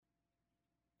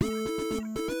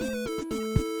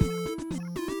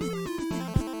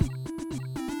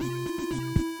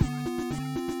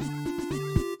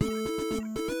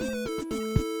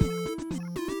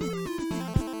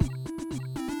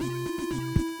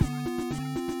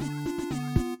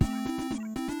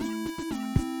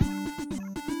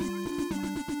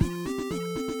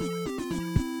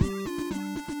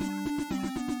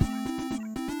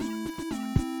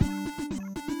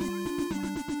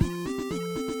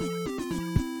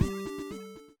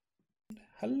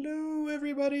Hello,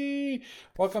 everybody.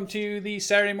 Welcome to the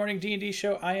Saturday Morning D&D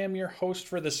Show. I am your host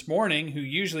for this morning, who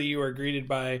usually you are greeted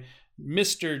by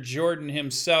Mr. Jordan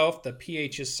himself. The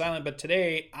PH is silent, but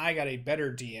today I got a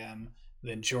better DM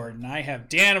than Jordan. I have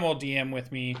Danimal DM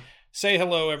with me. Say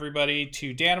hello, everybody,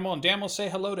 to Danimal, and Danimal, say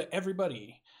hello to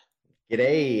everybody.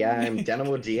 G'day, I'm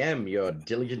Danimal DM, your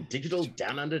diligent digital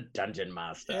down under dungeon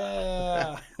master.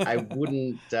 Yeah. I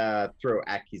wouldn't throw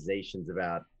accusations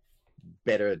about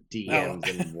better DMs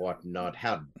and whatnot.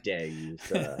 How dare you,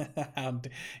 sir?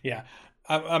 Yeah,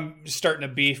 I'm starting a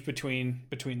beef between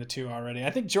the two already.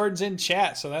 I think Jordan's in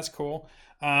chat, so that's cool.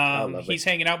 He's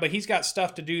hanging out, but he's got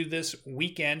stuff to do this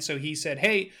weekend. So he said,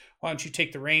 "Hey, why don't you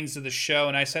take the reins of the show?"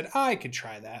 And I said, "I could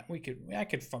try that. I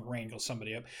could wrangle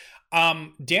somebody up."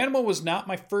 Danimal was not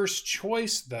my first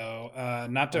choice, though.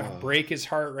 Not to break his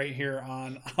heart right here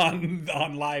on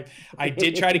live. I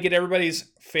did try to get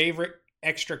everybody's favorite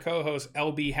extra co-host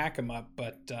LB Hackemup,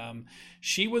 but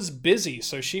she was busy,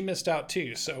 so she missed out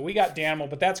too. So we got Danimal,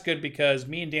 but that's good because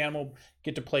me and Danimal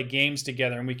get to play games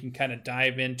together, and we can kind of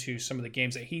dive into some of the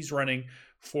games that he's running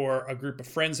for a group of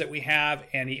friends that we have,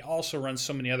 and he also runs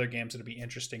so many other games that'll be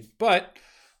interesting. But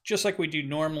just like we do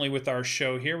normally with our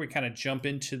show here, we kind of jump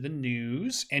into the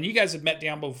news. And you guys have met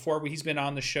Danimal before. He's been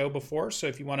on the show before, so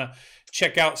if you want to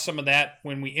check out some of that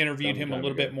when we interviewed him a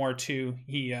little bit more too,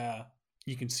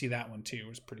 you can see that one too. It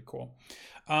was pretty cool.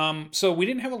 So we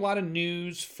didn't have a lot of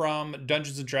news from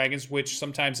Dungeons and Dragons, which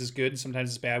sometimes is good and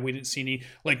sometimes is bad. We didn't see any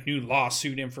new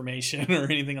lawsuit information or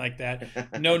anything like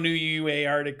that. No new UA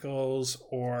articles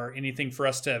or anything for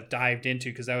us to have dived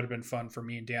into, because that would have been fun for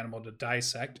me and Danimal to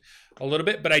dissect a little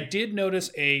bit. But I did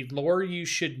notice a lore you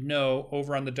should know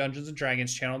over on the Dungeons and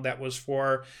Dragons channel that was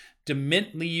for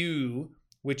Dement Liu,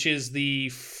 which is the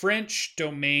French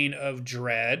domain of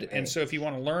dread. And so if you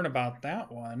want to learn about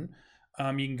that one,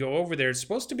 you can go over there. It's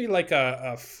supposed to be like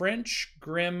a French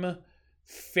grim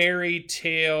fairy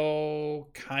tale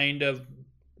kind of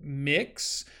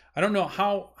mix. I don't know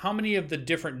how many of the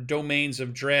different domains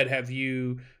of dread have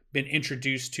you been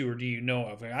introduced to, or do you know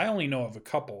of? I only know of a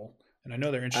couple, and I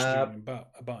know they're interested in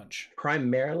a bunch.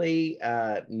 Primarily,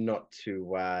 not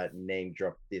to name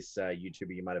drop this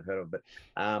YouTuber you might have heard of, but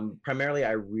primarily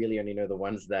I really only know the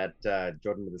ones that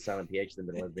Jordan with the Silent PH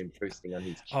has been posting on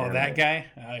his channel. Oh, that guy?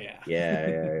 Oh, yeah.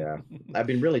 Yeah. I've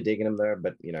been really digging him there,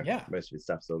 but most of his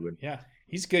stuff's so good. Yeah,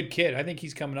 he's a good kid. I think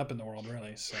he's coming up in the world,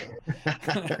 really. So,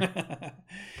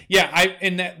 yeah,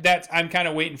 I'm kind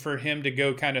of waiting for him to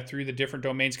go kind of through the different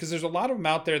domains, because there's a lot of them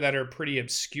out there that are pretty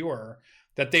obscure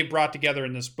that they brought together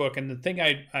in this book. And the thing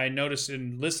I noticed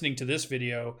in listening to this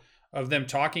video of them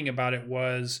talking about it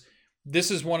was, this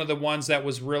is one of the ones that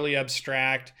was really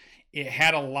abstract. It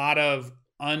had a lot of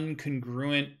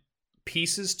uncongruent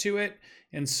pieces to it.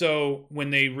 And so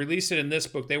when they released it in this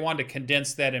book, they wanted to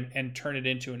condense that and turn it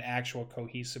into an actual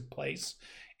cohesive place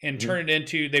and turn it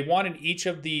into, they wanted each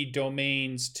of the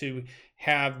domains to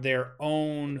have their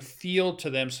own feel to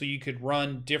them, so you could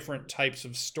run different types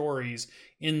of stories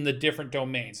in the different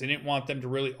domains. They didn't want them to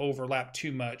really overlap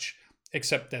too much,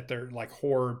 except that they're like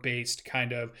horror-based,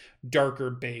 kind of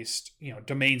darker-based,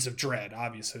 domains of dread.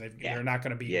 Obviously, they're not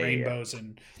going to be rainbows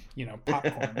and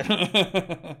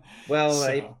popcorn.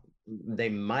 Well, they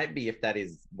might be, if that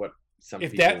is what some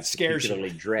if people that scares you.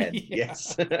 Dread.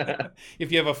 Yes.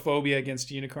 If you have a phobia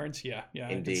against unicorns, yeah, indeed.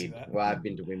 I can see that. Well, I've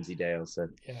been to Whimsydale, so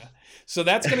yeah. So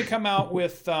that's going to come out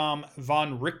with Von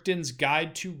Richten's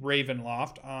Guide to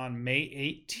Ravenloft on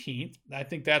May 18th. I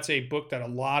think that's a book that a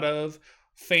lot of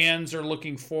fans are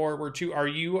looking forward to. Are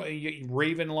you a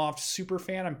Ravenloft super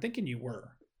fan? I'm thinking you were.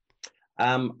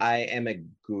 I am a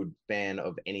good fan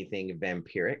of anything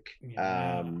vampiric,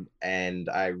 and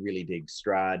I really dig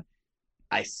Strahd.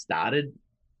 I started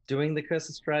doing the Curse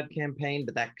of Strahd campaign,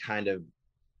 but that kind of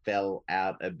fell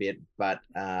out a bit. But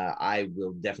I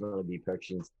will definitely be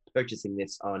purchasing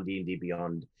this on D&D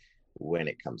Beyond when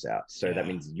it comes out. So that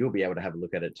means you'll be able to have a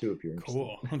look at it too if you're interested.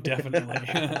 Cool, definitely.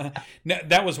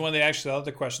 That was one of the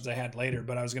other questions I had later,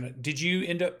 but did you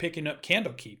end up picking up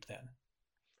Candlekeep then?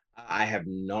 I have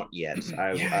not yet.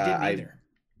 I didn't either.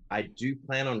 I do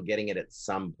plan on getting it at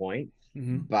some point.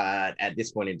 But at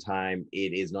this point in time,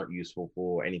 it is not useful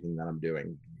for anything that I'm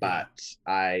doing. But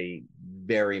I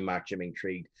very much am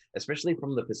intrigued, especially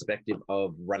from the perspective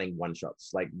of running one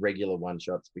shots, like regular one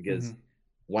shots, because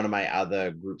one of my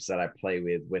other groups that I play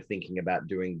with, we're thinking about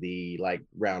doing the like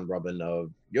round robin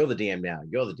of you're the DM now,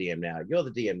 you're the DM now, you're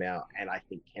the DM now. And I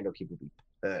think Candlekeep would be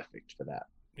perfect for that.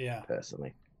 Yeah.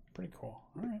 Personally. Pretty cool.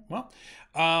 All right. Well,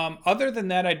 other than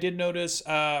that, I did notice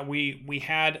we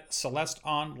had Celeste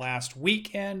on last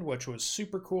weekend, which was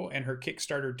super cool, and her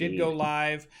Kickstarter did go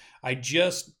live. I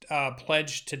just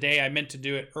pledged today. I meant to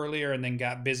do it earlier and then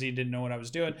got busy, didn't know what I was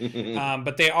doing.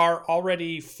 But they are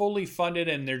already fully funded,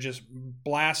 and they're just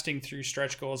blasting through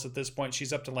stretch goals at this point.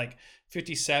 She's up to like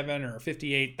 57 or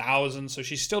 58,000, so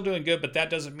she's still doing good, but that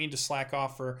doesn't mean to slack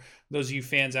off for those of you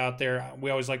fans out there. We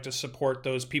always like to support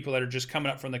those people that are just coming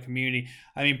up from the community.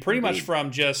 I mean, pretty much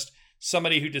from just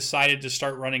somebody who decided to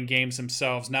start running games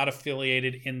themselves, not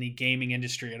affiliated in the gaming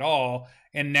industry at all,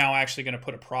 and now actually going to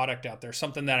put a product out there,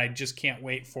 something that I just can't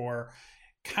wait for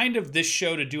kind of this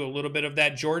show to do a little bit of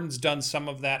that. Jordan's done some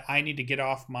of that. I need to get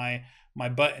off my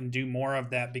butt and do more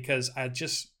of that, because I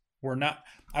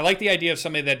like the idea of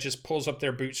somebody that just pulls up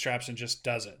their bootstraps and just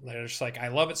does it. They're just like, I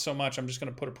love it so much, I'm just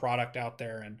going to put a product out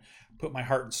there and put my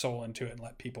heart and soul into it and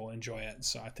let people enjoy it.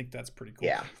 So I think that's pretty cool.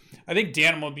 Yeah. I think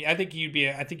Dan would be, I think you'd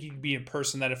be a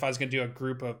person that if I was going to do a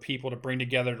group of people to bring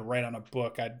together to write on a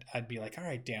book, I'd be like, all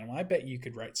right, Dan, well, I bet you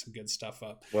could write some good stuff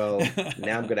up. Well,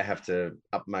 now I'm going to have to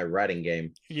up my writing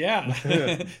game. Yeah.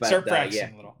 But, start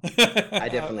practicing a little. I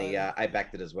definitely, I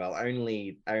backed it as well. I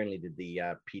only did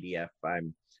the PDF.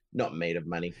 I'm not made of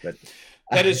money, but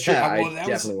that is true. Well,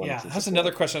 that's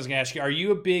another question I was going to ask you. Are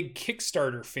you a big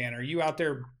Kickstarter fan? Are you out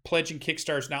there pledging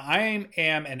Kickstarters? Now, I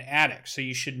am an addict, so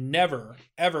you should never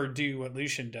ever do what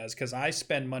Lucian does, because I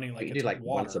spend money like you do like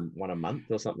water. One a month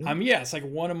or something. Yeah, it's like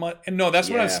one a month. And no, that's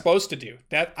what I'm supposed to do.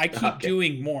 That I keep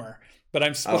doing more, but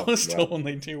I'm supposed to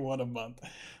only do one a month.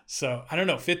 So I don't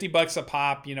know, $50 a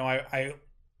pop. You know,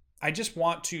 I just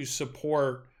want to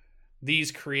support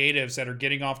these creatives that are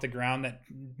getting off the ground that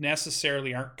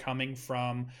necessarily aren't coming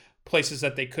from places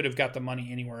that they could have got the money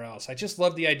anywhere else. I just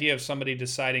love the idea of somebody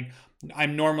deciding,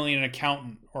 I'm normally an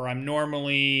accountant, or I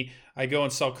go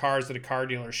and sell cars at a car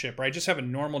dealership, or I just have a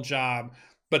normal job,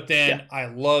 but then I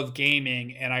love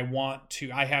gaming and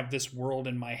I have this world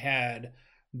in my head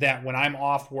that when I'm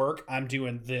off work, I'm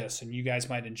doing this and you guys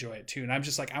might enjoy it too. And I'm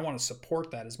just like, I want to support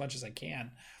that as much as I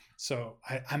can. So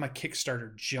I'm a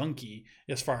Kickstarter junkie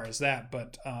as far as that.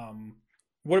 But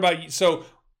what about you? So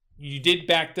you did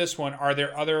back this one. Are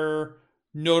there other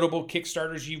notable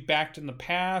Kickstarters you've backed in the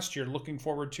past you're looking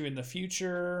forward to in the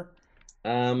future?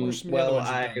 Well,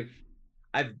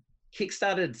 I've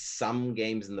kickstarted some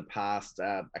games in the past.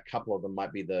 A couple of them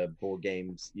might be the board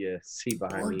games you see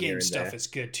behind me. Board game stuff is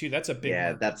good too. That's a big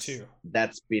market too.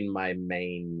 That's been my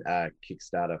main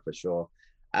Kickstarter for sure.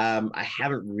 I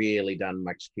haven't really done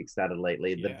much Kickstarter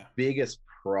lately. The biggest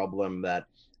problem that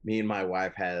me and my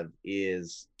wife have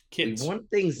is kids. We want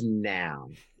things now.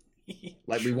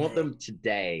 Like we want them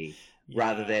today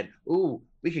rather than,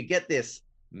 we could get this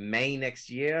May next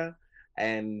year.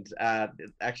 And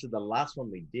actually the last one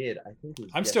we did, I think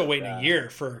I'm still waiting a year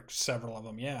for several of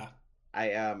them. Yeah.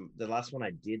 The last one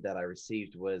I did that I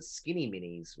received was Skinny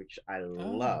Minis, which I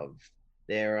love.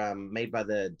 They're made by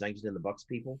the Dungeon in the Box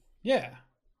people. Yeah.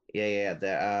 Yeah.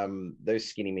 Those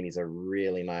Skinny Minis are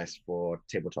really nice for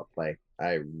tabletop play.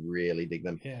 I really dig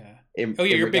them. Yeah.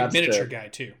 You're a big miniature guy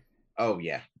too. Oh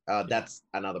yeah. That's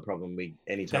another problem.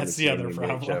 That's the other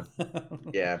problem.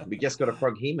 We just got a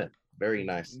Froghemoth. Very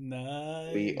nice.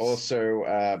 Nice. We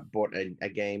also bought a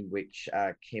game which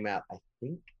came out, I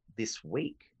think, this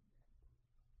week,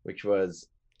 which was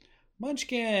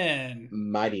Munchkin.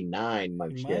 Mighty Nine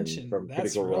Munchkin from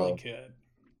Critical Role. That's really good.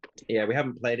 Yeah, we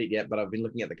haven't played it yet, but I've been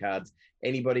looking at the cards.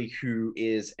 Anybody who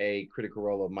is a Critical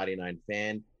Role or Mighty Nine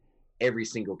fan, every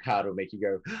single card will make you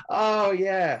go, oh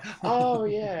yeah,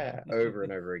 over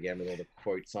and over again with all the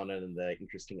quotes on it and the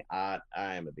interesting art.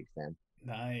 I am a big fan.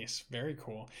 Nice. Very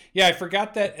cool. Yeah, I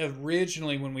forgot that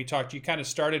originally when we talked, you kind of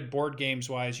started board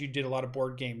games wise. You did a lot of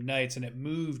board game nights and it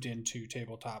moved into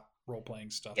tabletop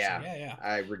role-playing stuff. Yeah. So, yeah.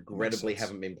 I regrettably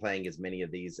haven't been playing as many of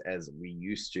these as we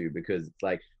used to, because it's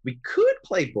like we could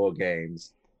play board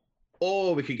games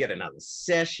or we could get another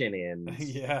session in.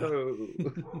 Yeah. So...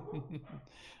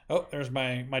 Oh, there's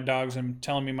my dogs and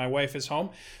telling me my wife is home.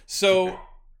 So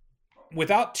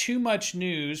without too much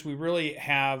news, we really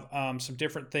have some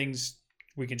different things.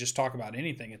 We can just talk about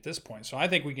anything at this point. So I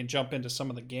think we can jump into some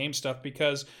of the game stuff,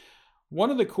 because one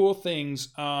of the cool things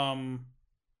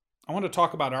I I want to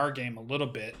talk about our game a little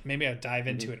bit. Maybe I'll dive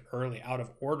into it early, out of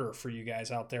order for you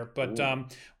guys out there. But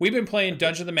we've been playing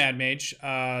Dungeon of the Mad Mage.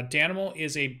 Danimal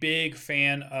is a big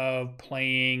fan of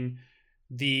playing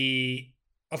the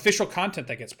official content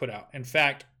that gets put out. In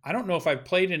fact, I don't know if I've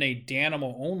played in a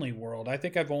Danimal only world. I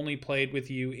think I've only played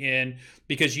with you in,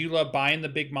 because you love buying the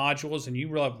big modules and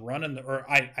you love running the, or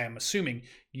I am assuming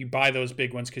you buy those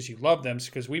big ones because you love them.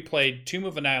 Because we played Tomb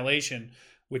of Annihilation,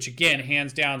 which again,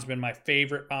 hands down, has been my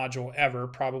favorite module ever,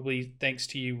 probably thanks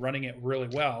to you running it really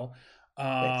well.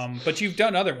 But you've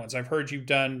done other ones. I've heard you've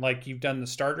done the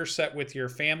starter set with your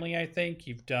family, I think.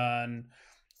 You've done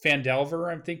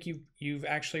Phandelver, I think you've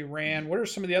actually ran. What are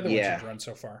some of the other ones you've run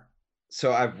so far?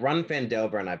 So I've run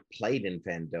Phandelver and I've played in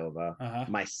Phandelver.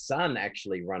 My son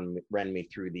actually ran me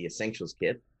through the Essentials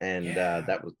kit, and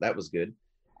that was good.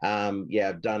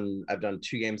 I've done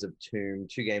 2 games of Tomb,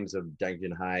 2 games of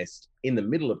Dungeon Heist, in the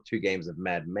middle of 2 games of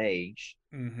Mad Mage.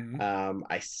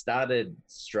 I started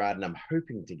Strahd and I'm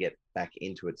hoping to get back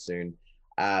into it soon.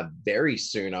 Very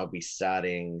soon I'll be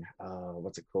starting,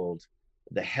 what's it called?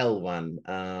 The Hell one,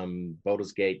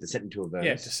 Baldur's Gate, Descent into Avernus.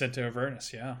 Yeah, Descent into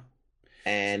Avernus, yeah.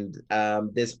 And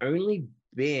there's only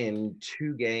been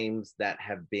 2 games that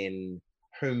have been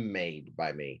homemade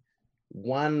by me.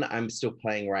 One I'm still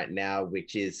playing right now,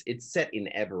 which is, it's set in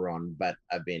Eberron, but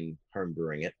I've been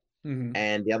homebrewing it.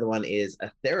 And the other one is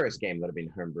a Theros game that I've been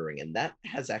homebrewing, and that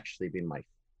has actually been my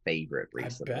favorite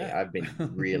recently. I've been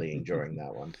really enjoying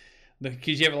that one.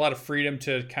 Because you have a lot of freedom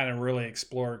to kind of really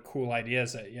explore cool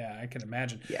ideas that, I can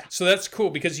imagine. Yeah. So that's cool,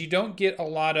 because you don't get a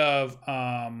lot of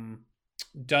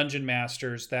dungeon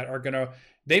masters that are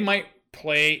they might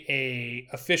play a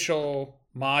official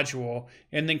module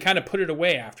and then kind of put it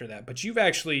away after that. But you've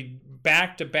actually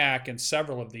back to back in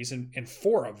several of these, and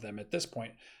 4 of them at this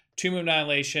point: Tomb of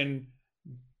Annihilation,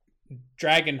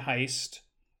 Dragon Heist.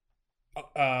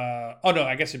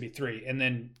 I guess it'd be 3, and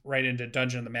then right into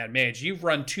Dungeon of the Mad Mage. You've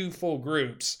run 2 full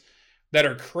groups that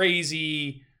are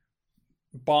crazy,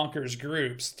 bonkers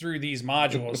groups through these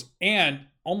modules, and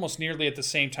almost nearly at the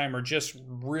same time, are just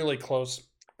really close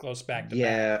back to back.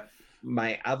 Yeah,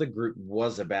 my other group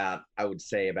was I would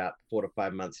say about 4 to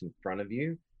 5 months in front of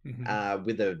you,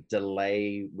 with a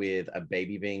delay with a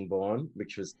baby being born,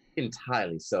 which was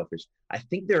entirely selfish. I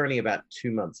think they're only about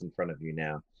 2 months in front of you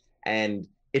now, and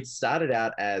it started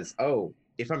out as,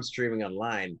 if I'm streaming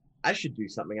online, I should do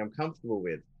something I'm comfortable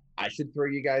with. I should throw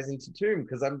you guys into Tomb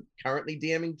because I'm currently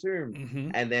DMing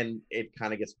Tomb. And then it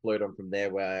kind of gets flowed on from there,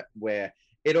 where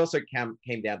it also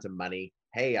came down to money.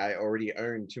 Hey, I already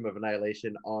own Tomb of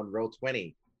Annihilation on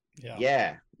Roll20.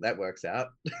 Yeah, that works out.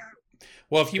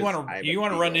 Well, if you want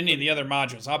to run any of the other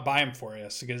modules, I'll buy them for you.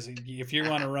 Because if you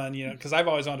want to run, because I've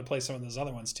always wanted to play some of those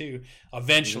other ones too.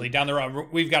 Eventually, down the road,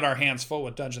 we've got our hands full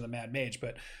with Dungeon of the Mad Mage,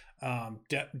 but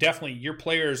definitely your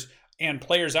players and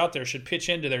players out there should pitch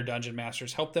into their dungeon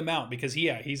masters, help them out, because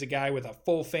he's a guy with a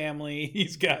full family.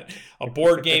 He's got a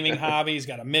board gaming hobby. He's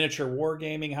got a miniature war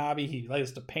gaming hobby. He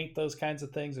likes to paint those kinds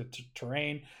of things with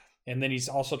terrain. And then he's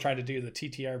also trying to do the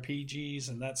TTRPGs,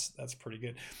 and that's pretty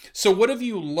good. So what have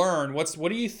you learned? What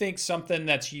do you think something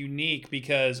that's unique?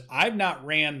 Because I've not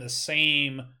ran the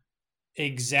same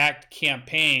exact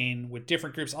campaign with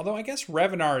different groups, although I guess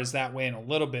Revenar is that way in a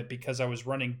little bit, because I was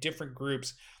running different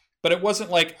groups, but it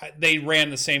wasn't like they ran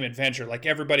the same adventure. Like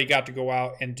everybody got to go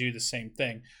out and do the same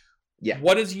thing. Yeah.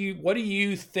 What do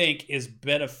you think is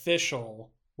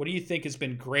beneficial? What do you think has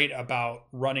been great about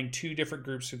running 2 different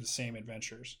groups through the same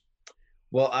adventures?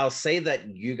 Well, I'll say that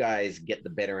you guys get the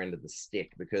better end of the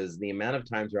stick, because the amount of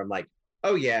times where I'm like,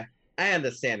 oh yeah, I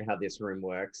understand how this room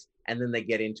works. And then they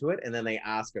get into it and then they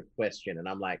ask a question and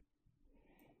I'm like,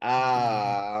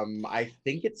 I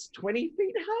think it's 20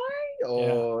 feet high,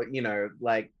 or,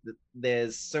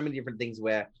 there's so many different things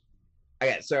where,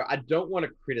 okay, so I don't want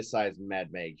to criticize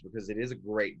Mad Mage because it is a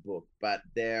great book, but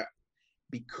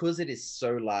because it is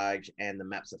so large and the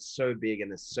maps are so big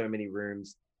and there's so many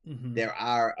rooms, there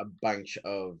are a bunch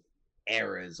of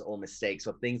errors or mistakes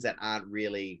or things that aren't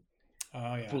really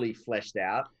fully fleshed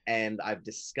out. And I've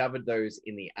discovered those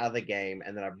in the other game,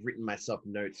 and then I've written myself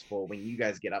notes for when you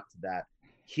guys get up to that.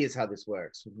 Here's how this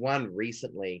works. One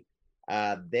recently,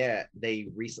 they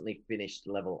recently finished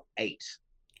level 8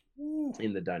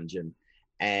 in the dungeon,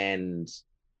 and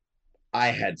I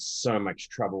had so much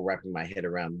trouble wrapping my head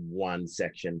around one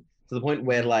section, to the point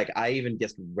where I even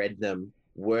just read them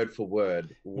word for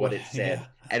word what it said,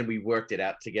 and we worked it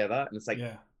out together, and it's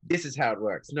this is how it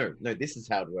works. No, this is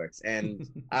how it works. And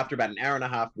after about an hour and a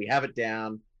half, we have it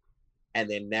down, and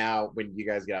then now when you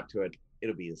guys get up to it,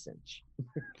 it'll be a cinch.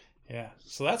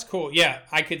 So that's cool.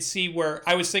 I could see where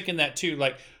I was thinking that too,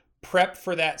 prep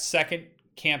for that second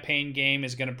campaign game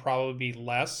is going to probably be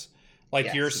less.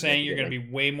 Like you're saying, you're going to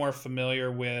be way more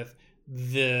familiar with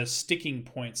the sticking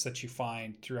points that you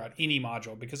find throughout any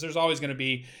module, because there's always going to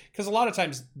be, because a lot of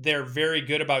times they're very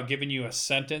good about giving you a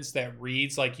sentence that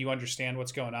reads like you understand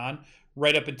what's going on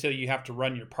right up until you have to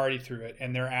run your party through it,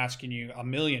 and they're asking you a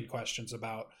million questions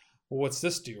about, well, what's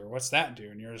this do or what's that do,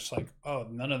 and you're just like, oh,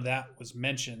 none of that was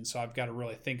mentioned, so I've got to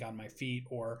really think on my feet.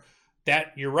 Or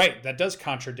that, you're right, that does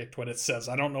contradict what it says.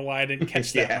 I don't know why I didn't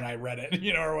catch that when I read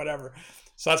it, or whatever.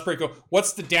 So that's pretty cool.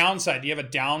 What's the downside? Do you have a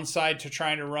downside to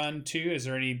trying to run too? Is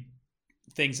there any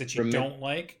things that you don't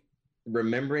like?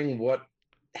 Remembering what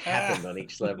happened on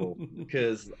each level,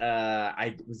 because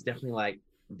I was definitely like,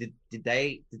 did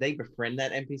they befriend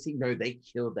that NPC? No, they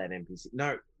killed that NPC.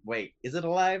 No, wait, is it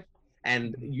alive?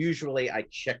 And usually I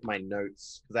check my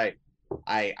notes, because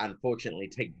I unfortunately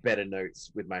take better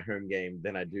notes with my home game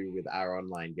than I do with our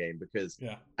online game, because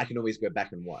I can always go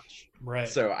back and watch. Right.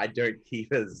 So I don't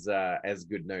keep as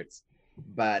good notes.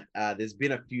 But there's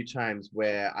been a few times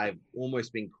where I've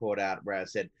almost been caught out where I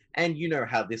said, and you know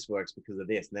how this works because of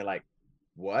this. And they're like,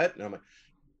 what? And I'm like,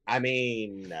 I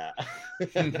mean,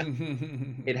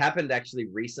 it happened actually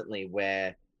recently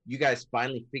where you guys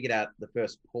finally figured out the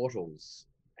first portals,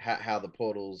 how the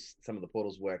portals, some of the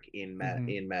portals work in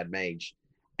Mad Mage,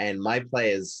 and my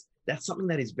players, that's something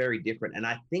that is very different. And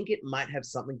I think it might have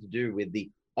something to do with the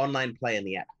online play and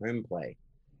the at-home play,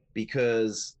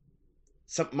 because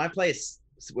my players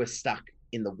were stuck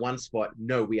in the one spot.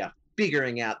 No, we are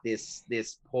figuring out this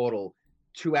portal.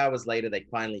 2 hours later, they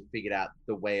finally figured out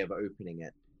the way of opening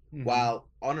it. While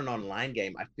on an online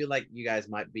game, I feel like you guys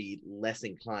might be less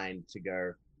inclined to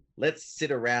go, let's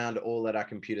sit around all at our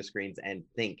computer screens and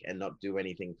think and not do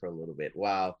anything for a little bit.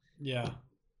 While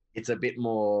it's a bit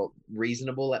more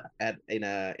reasonable in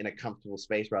a comfortable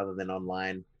space rather than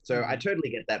online. So I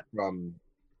totally get that from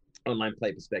online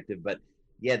play perspective, but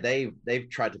yeah, they've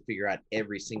tried to figure out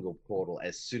every single portal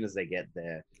as soon as they get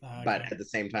there. But at the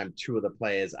same time, two of the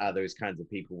players are those kinds of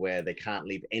people where they can't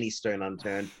leave any stone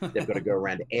unturned. They've got to go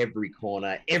around every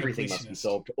corner. Everything must be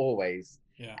solved always.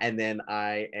 Yeah. And then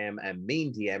I am a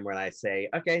mean DM when I say,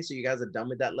 okay, so you guys are done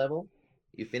with that level?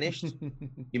 You finished?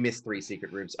 You missed 3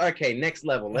 secret rooms. Okay, next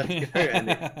level, let's go. And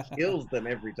it kills them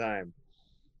every time.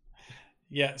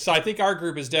 Yeah, so I think our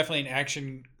group is definitely an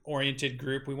action-oriented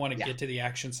group. We want to get to the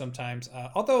action sometimes.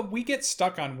 Although we get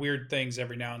stuck on weird things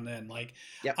every now and then. Like,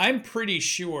 I'm pretty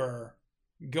sure,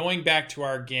 going back to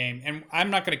our game, and I'm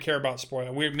not going to care about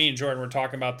spoilers. Me and Jordan were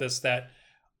talking about this, that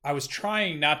I was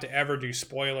trying not to ever do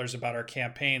spoilers about our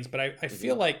campaigns, but I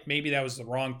feel like maybe that was the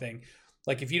wrong thing.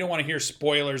 Like, if you don't want to hear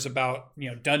spoilers about,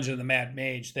 Dungeon of the Mad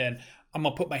Mage, then I'm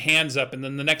going to put my hands up, and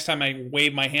then the next time I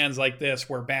wave my hands like this,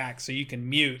 we're back, so you can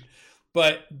mute.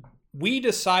 But we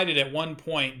decided at one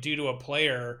point, due to a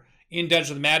player in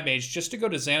Dungeon of the Mad Mage, just to go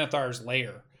to Xanathar's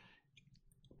lair.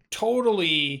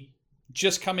 Totally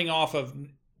just coming off of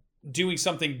doing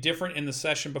something different in the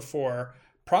session before,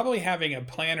 probably having a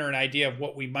plan or an idea of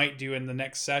what we might do in the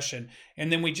next session.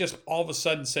 And then we just all of a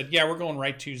sudden said, yeah, we're going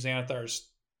right to Xanathar's,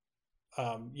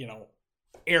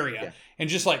 area. Yeah. And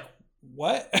just like,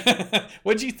 what?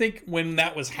 What did you think when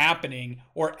that was happening,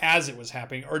 or as it was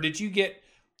happening? Or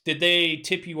did they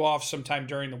tip you off sometime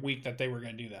during the week that they were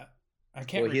going to do that? I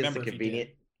can't remember.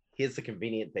 Here's the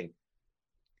convenient thing.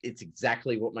 It's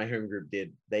exactly what my home group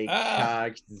did. They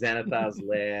charged Xanathar's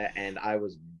lair, and I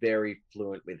was very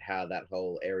fluent with how that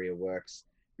whole area works,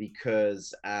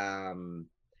 because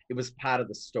it was part of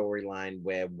the storyline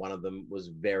where one of them was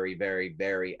very, very,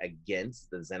 very against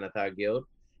the Xanathar Guild,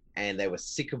 and they were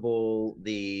sick of all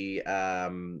the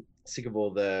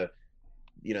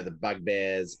the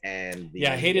bugbears and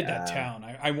I hated that town.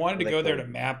 I wanted to go there to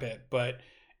map it, but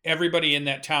everybody in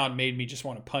that town made me just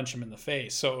want to punch him in the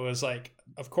face. So it was like,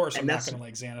 of course I'm not going to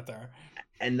like Xanathar.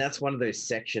 And that's one of those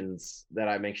sections that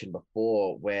I mentioned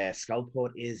before where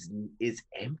Skullport is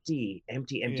empty.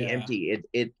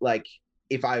 It like,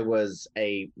 if I was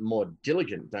a more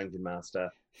diligent dungeon master,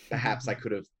 perhaps I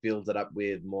could have filled it up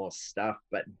with more stuff,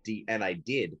 and I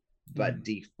did, but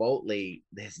defaultly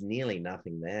there's nearly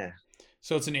nothing there.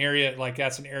 So it's an area,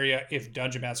 that's an area, if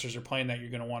Dungeon Masters are playing that,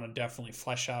 you're going to want to definitely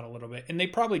flesh out a little bit. And they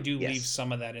probably do leave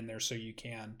some of that in there so you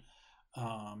can,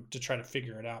 to try to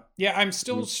figure it out. Yeah, I'm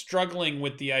still struggling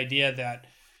with the idea that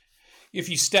if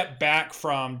you step back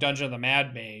from Dungeon of the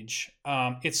Mad Mage,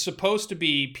 it's supposed to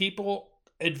be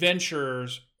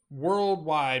adventurers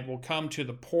worldwide will come to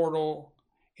the portal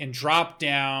and drop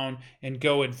down and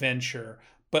go adventure.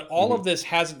 But all of this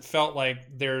hasn't felt like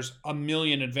there's a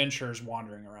million adventurers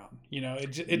wandering around.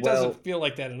 It doesn't feel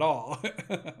like that at all.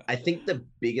 I think the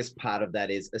biggest part of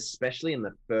that is, especially in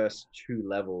the first 2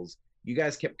 levels, you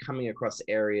guys kept coming across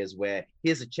areas where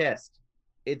here's a chest,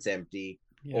 it's empty,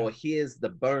 or here's the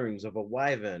bones of a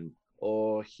wyvern,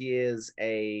 or here's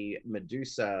a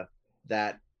Medusa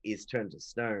that is turned to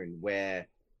stone, where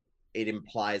it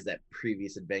implies that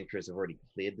previous adventurers have already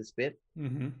cleared this bit.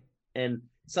 Mm-hmm. And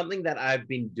something that I've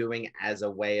been doing as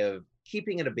a way of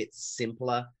keeping it a bit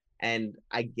simpler and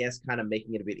I guess kind of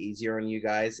making it a bit easier on you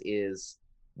guys is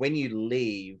when you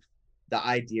leave, the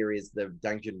idea is the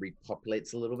dungeon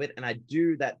repopulates a little bit. And I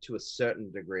do that to a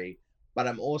certain degree, but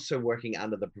I'm also working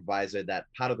under the proviso that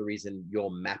part of the reason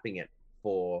you're mapping it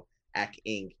for AC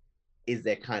Inc. is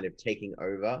they're kind of taking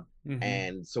over. Mm-hmm.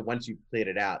 And so once you've cleared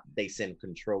it out, they send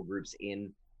control groups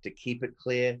in to keep it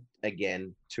clear,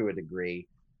 again, to a degree.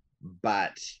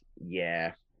 But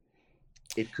yeah,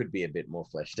 it could be a bit more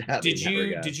fleshed out. Did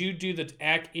you do the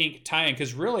AC Inc. tie-in?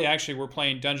 Because really, actually, we're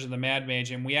playing Dungeon of the Mad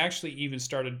Mage, and we actually even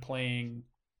started playing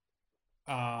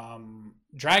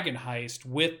Dragon Heist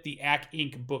with the AC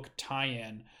Inc. book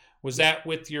tie-in. Was that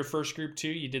with your first group too?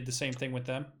 You did the same thing with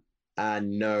them?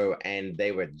 No, and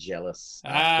they were jealous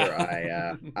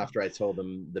after I told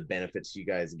them the benefits you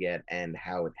guys get and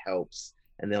how it helps.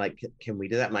 And they're like, "Can we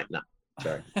do that?" I'm like, "No,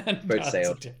 sorry, boat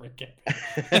sailed." Different game.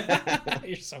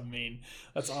 You're so mean.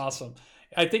 That's awesome.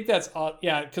 I think that's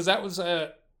because that was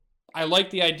I like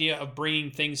the idea of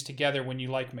bringing things together when you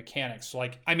like mechanics.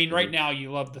 Like, I mean, right now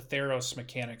you love the Theros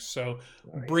mechanics, so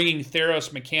bringing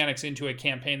Theros mechanics into a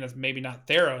campaign that's maybe not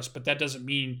Theros, but that doesn't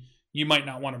mean you might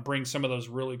not want to bring some of those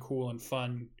really cool and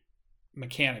fun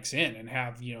mechanics in and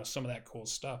have, some of that cool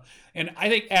stuff. And I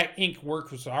think AC Inc.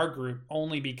 works with our group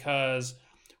only because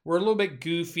we're a little bit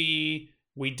goofy.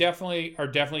 We definitely are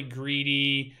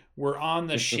greedy. We're on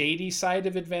the shady side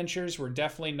of adventures. We're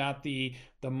definitely not the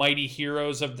mighty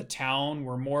heroes of the town.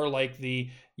 We're more like the,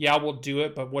 we'll do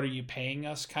it, but what are you paying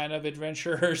us kind of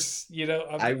adventurers,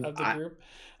 of the group.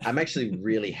 I'm actually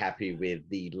really happy with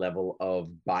the level of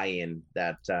buy-in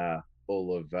that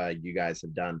all of you guys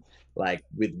have done. Like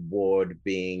with Ward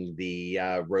being the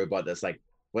robot that's like,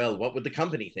 well, what would the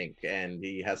company think? And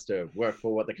he has to work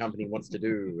for what the company wants to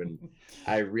do. And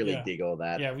I really dig all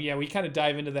that. Yeah, we kind of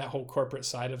dive into that whole corporate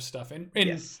side of stuff. And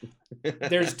yes.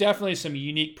 There's definitely some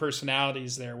unique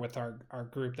personalities there with our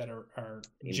group that are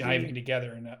jiving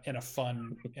together in a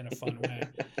fun way.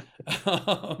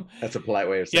 That's a polite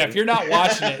way of saying it. If you're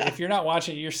not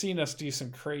watching it, you're seeing us do some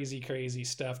crazy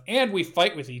stuff. And we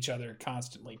fight with each other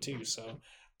constantly too. So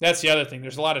that's the other thing.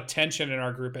 There's a lot of tension in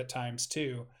our group at times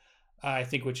too. I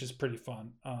think, which is pretty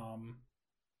fun.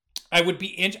 I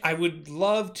would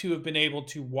love to have been able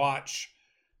to watch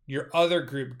your other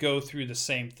group go through the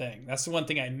same thing. That's the one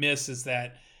thing I miss is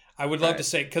that I would love to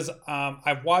say, because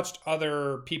I've watched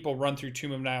other people run through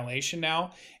Tomb of Annihilation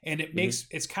now, and it makes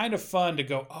it's kind of fun to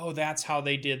go, oh, that's how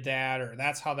they did that, or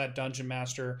that's how that dungeon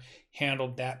master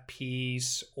handled that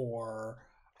piece, or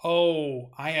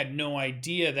oh, I had no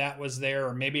idea that was there,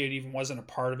 or maybe it even wasn't a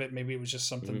part of it. Maybe it was just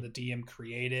something the DM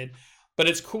created. But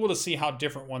it's cool to see how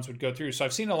different ones would go through. So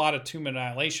I've seen a lot of Tomb of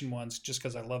Annihilation ones just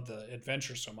because I love the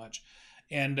adventure so much.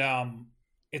 And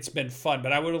it's been fun.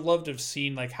 But I would have loved to have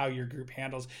seen like how your group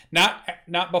handles.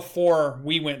 Not before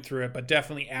we went through it, but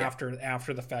definitely after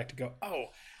the fact to go, oh,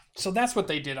 so that's what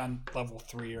they did on level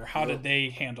 3, or how did they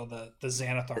handle the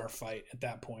Xanathar fight at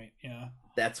that point? Yeah.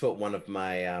 That's what one of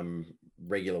my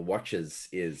regular watches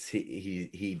is.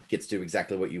 He gets to do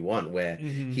exactly what you want, where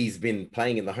he's been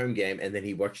playing in the home game and then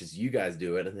he watches you guys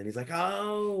do it and then he's like,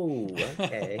 oh,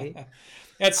 okay.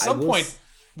 At some point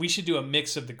we should do a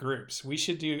mix of the groups. We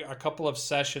should do a couple of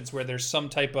sessions where there's some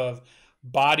type of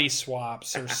body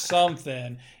swaps or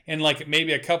something, and like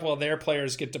maybe a couple of their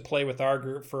players get to play with our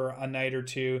group for a night or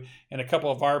two, and a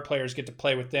couple of our players get to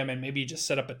play with them, and maybe you just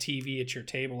set up a TV at your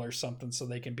table or something so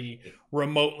they can be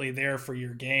remotely there for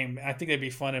your game. I think it'd be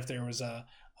fun if there was a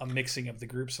mixing of the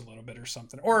groups a little bit or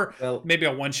something, or maybe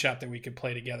a one shot that we could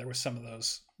play together with some of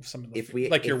the if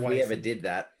we ever did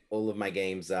that. All of my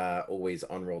games are always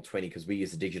on Roll20 because we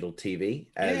use a digital TV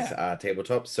as our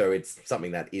tabletop. So it's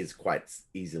something that is quite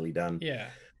easily done. Yeah.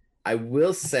 I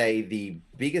will say the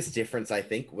biggest difference, I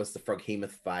think, was the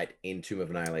Froghemoth fight in Tomb of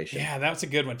Annihilation. Yeah, that's a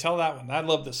good one. Tell that one. I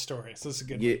love this story. So this is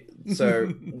a good one.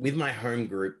 So with my home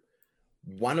group,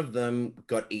 one of them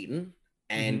got eaten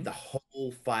and the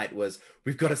whole fight was,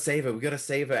 we've got to save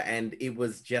her. And it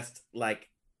was just like,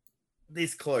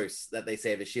 this close that they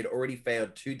saved her. She had already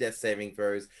failed 2 death saving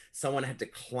throws. Someone had to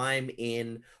climb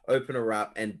in, open her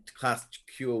up, and cast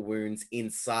Cure Wounds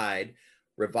inside,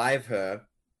 revive her.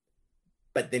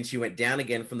 but then she went down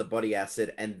again from the body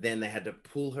acid, and then they had to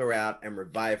pull her out and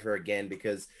revive her again,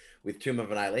 because with Tomb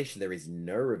of Annihilation, there is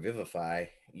no revivify.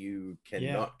 You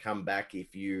cannot come back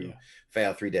if you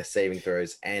fail 3 death saving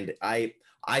throws. And I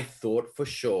thought for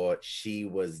sure she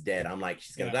was dead. I'm like,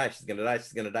 she's gonna die, she's gonna die,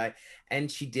 she's gonna die. And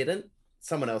she didn't.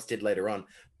 Someone else did later on.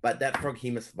 But that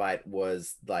Froghemoth fight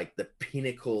was like the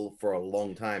pinnacle for a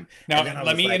long time. Now,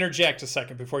 let me interject a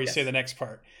second before you say the next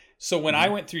part. So when I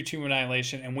went through Tomb of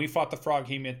Annihilation and we fought the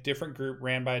Froghemoth, different group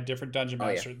ran by a different dungeon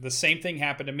master, the same thing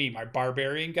happened to me. My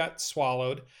barbarian got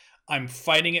swallowed. I'm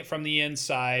fighting it from the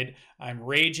inside. I'm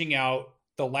raging out.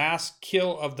 The last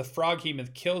kill of the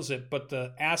Froghemoth kills it, but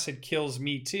the acid kills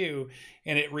me too.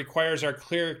 And it requires our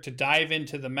cleric to dive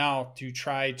into the mouth to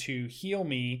try to heal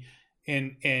me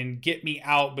and get me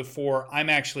out before I'm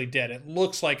actually dead. It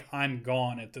looks like I'm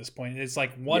gone at this point. It's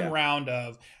like one round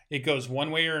of it goes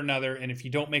one way or another, and if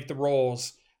you don't make the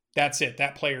rolls, that's it.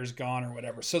 That player's gone or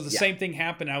whatever. So the same thing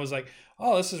happened. I was like,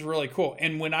 oh, this is really cool.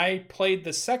 And when I played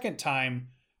the second time,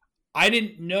 I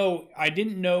didn't know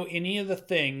any of the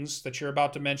things that you're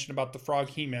about to mention about the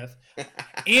Froghemoth.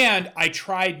 And I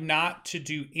tried not to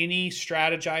do any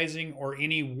strategizing or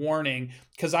any warning,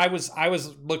 because I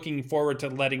was looking forward to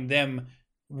letting them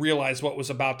realize what was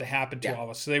about to happen to all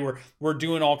of us. So they were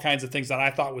doing all kinds of things that I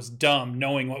thought was dumb,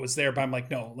 knowing what was there. But I'm like,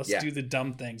 no, let's do the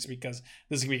dumb things, because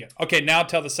this is gonna be good. Okay, now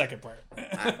tell the second part.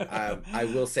 I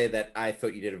will say that I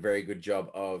thought you did a very good job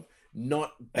of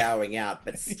not bowing out,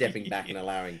 but stepping back and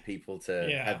allowing people to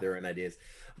have their own ideas.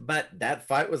 But that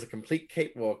fight was a complete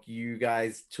cakewalk. You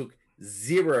guys took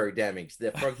 0 damage.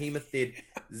 The Froghemoth did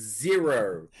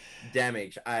 0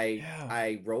 damage.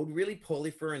 I rolled really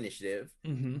poorly for initiative,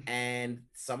 and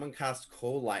someone cast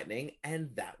Call Lightning, and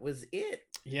that was it.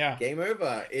 Yeah. Game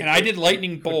over. And I did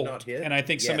Lightning Bolt, and I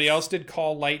think somebody else did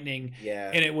Call Lightning.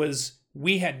 Yeah. And it was...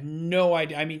 We had no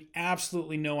idea. I mean,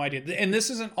 absolutely no idea. And this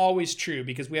isn't always true,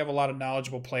 because we have a lot of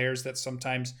knowledgeable players that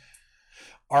sometimes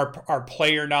our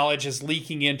player knowledge is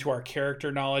leaking into our character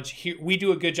knowledge. Here, we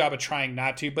do a good job of trying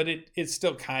not to, but it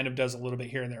still kind of does a little bit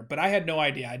here and there. But I had no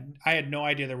idea. I had no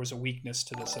idea there was a weakness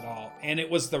to this at all. And it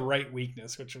was the right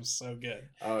weakness, which was so good.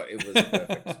 Oh, it was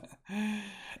perfect.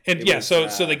 And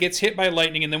so they gets hit by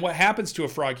lightning. And then what happens to a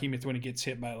Froghemoth when it gets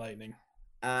hit by lightning?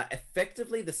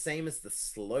 Effectively the same as the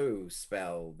slow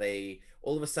spell. They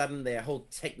all of a sudden, their whole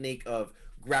technique of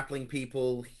grappling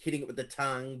people, hitting it with the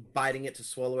tongue, biting it to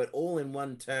swallow it, all in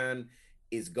one turn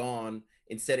is gone.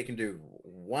 Instead, it can do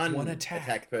one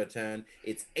attack per turn.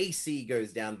 Its AC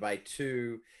goes down by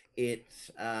 2. It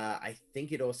I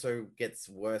think it also gets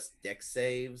worse dex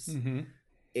saves.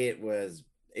 It was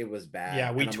bad.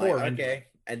 Yeah, we tore like, okay.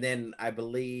 And then I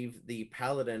believe the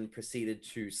paladin proceeded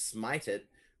to smite it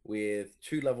with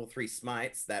 2 level 3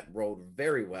 smites that rolled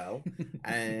very well.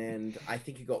 And I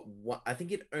think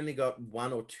it only got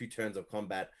 1 or 2 turns of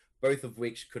combat, both of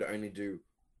which could only do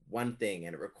one thing,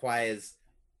 and it requires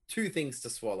 2 things to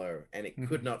swallow, and it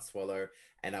could not swallow,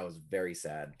 and I was very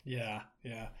sad. Yeah.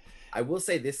 I will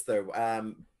say this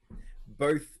though,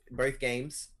 both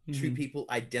games, 2 people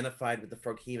identified with the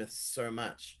Froghemoth so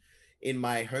much. In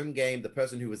my home game, the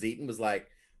person who was eaten was like,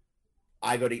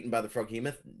 I got eaten by the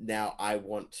Froghemoth. Now I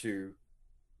want to.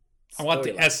 I want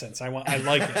the essence. I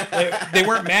like it. They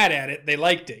weren't mad at it. They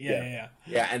liked it.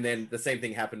 Yeah. And then the same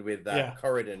thing happened with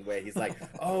Corridon, where he's like,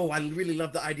 "Oh, I really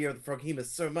love the idea of the Froghemoth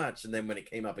so much." And then when it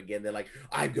came up again, they're like,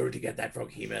 "I'm going to get that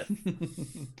Froghemoth."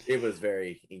 It was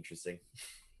very interesting.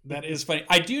 That is funny.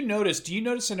 I do notice. Do you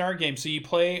notice in our game? So you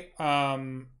play.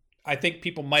 I think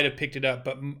people might have picked it up,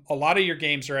 but a lot of your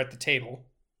games are at the table.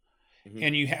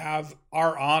 And you have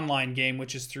our online game,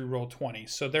 which is through Roll20.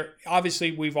 So there,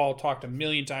 obviously, we've all talked a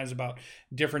million times about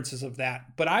differences of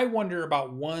that. But I wonder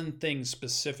about one thing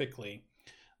specifically,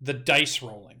 the dice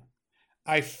rolling.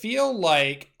 I feel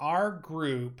like our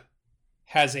group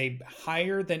has a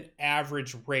higher than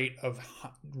average rate of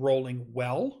rolling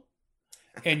well.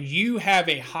 And you have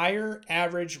a higher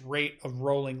average rate of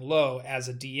rolling low as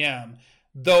a DM.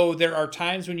 Though there are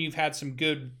times when you've had some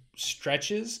good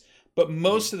stretches. But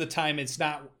most of the time, it's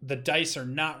not, the dice are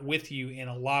not with you in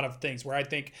a lot of things where I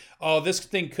think, oh, this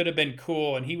thing could have been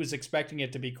cool and he was expecting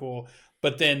it to be cool,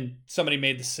 but then somebody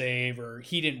made the save or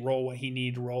he didn't roll what he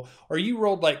needed to roll. Or you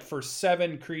rolled like for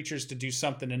 7 creatures to do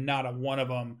something and not a one of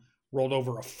them rolled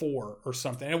over a 4 or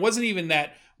something. And it wasn't even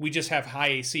that we just have high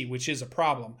AC, which is a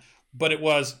problem, but it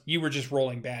was you were just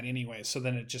rolling bad anyway. So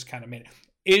then it just kind of made it.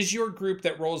 Is your group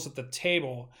that rolls at the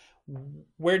table,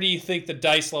 where do you think the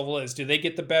dice level is? Do they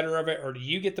get the better of it, or do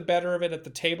you get the better of it at the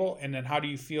table? And then how do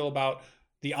you feel about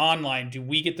the online? Do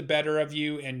we get the better of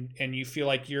you, and you feel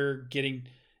like you're getting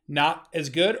not as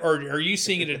good, or are you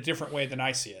seeing it a different way than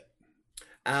I see it?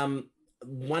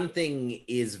 One thing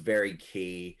is very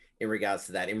key in regards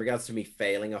to that. In regards to me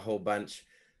failing a whole bunch,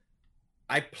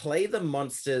 I play the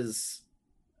monsters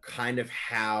kind of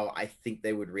how I think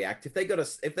they would react. If they've got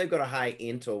a high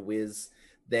int or whiz,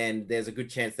 then there's a good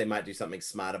chance they might do something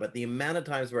smarter. But the amount of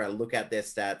times where I look at their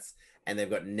stats and they've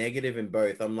got negative in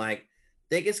both, I'm like,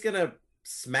 they're just gonna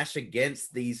smash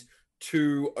against these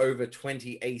 2 over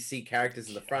 20 AC characters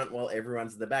in the front while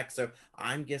everyone's in the back. So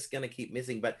I'm just gonna keep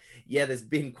missing. But yeah, there's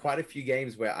been quite a few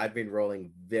games where I've been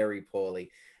rolling very poorly.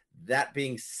 That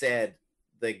being said,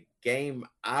 the game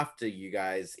after you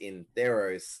guys in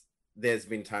Theros, there's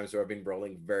been times where I've been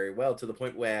rolling very well, to the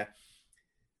point where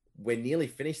we're nearly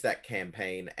finished that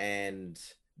campaign, and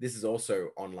this is also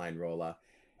online roller,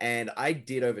 and I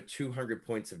did over 200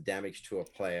 points of damage to a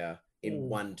player in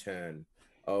one turn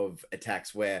of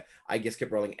attacks, where I just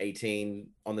kept rolling 18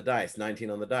 on the dice, 19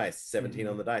 on the dice, 17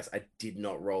 on the dice. I did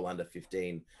not roll under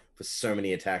 15 for so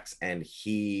many attacks, and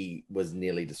he was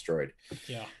nearly destroyed.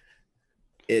 Yeah.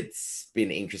 It's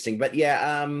been interesting, but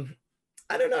yeah,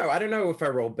 I don't know if I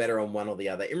roll better on one or the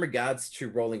other. In regards to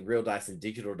rolling real dice and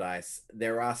digital dice,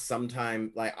 there are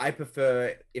sometimes, like, I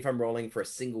prefer, if I'm rolling for a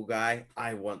single guy,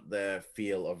 I want the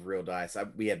feel of real dice.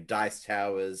 We have dice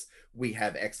towers, we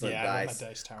have excellent dice. I love my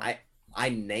dice tower. I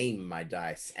name my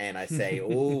dice and I say,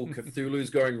 oh, Cthulhu's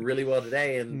going really well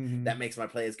today, and that makes my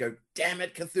players go, damn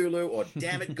it, Cthulhu, or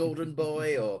damn it, Golden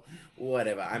Boy, or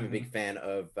whatever. I'm a big fan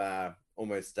of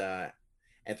almost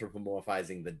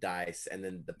anthropomorphizing the dice, and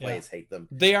then the players hate them.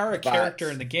 They are a character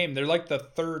in the game. They're like the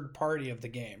third party of the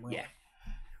game, right? Yeah.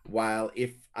 While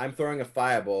if I'm throwing a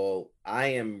fireball, I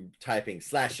am typing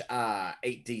 /R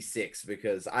 8d6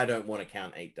 because I don't want to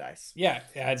count 8 dice. Yeah,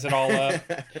 it adds it all up,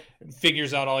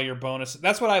 figures out all your bonuses.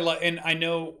 That's what I love, and I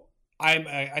know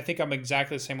I think I'm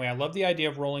exactly the same way. I love the idea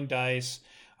of rolling dice.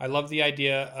 I love the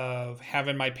idea of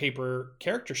having my paper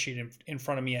character sheet in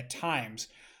front of me at times.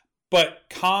 But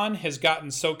Khan has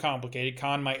gotten so complicated.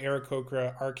 Khan, my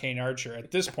Aarakocra Arcane Archer,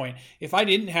 at this point, if I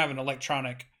didn't have an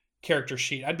electronic character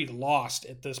sheet, I'd be lost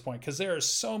at this point, because there are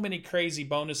so many crazy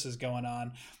bonuses going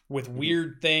on with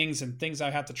weird things and things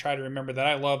I have to try to remember, that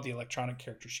I love the electronic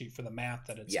character sheet for the math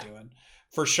that it's doing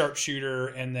for sharpshooter,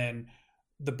 and then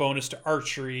the bonus to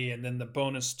archery, and then the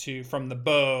bonus from the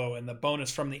bow, and the bonus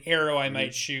from the arrow I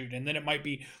might shoot, and then it might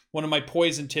be one of my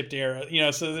poison tipped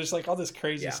arrows, so there's like all this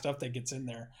crazy stuff that gets in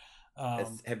there.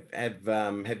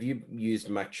 Have you used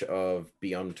much of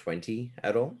Beyond 20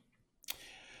 at all?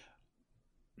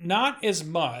 Not as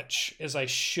much as I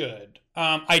should.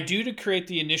 I do to create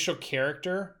the initial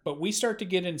character, but we start to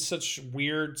get in such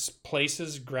weird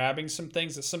places grabbing some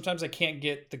things that sometimes I can't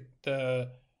get the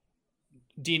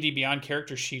D&D Beyond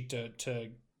character sheet to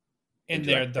in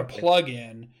there, the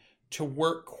plug-in, to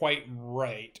work quite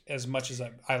right as much as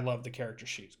I love the character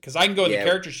sheet. Because I can go in the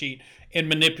character sheet and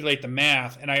manipulate the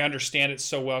math, and I understand it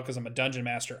so well because I'm a dungeon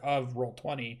master of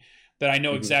Roll20 that I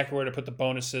know exactly where to put the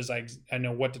bonuses. I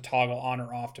know what to toggle on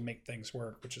or off to make things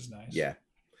work, which is nice. Yeah.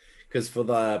 Because for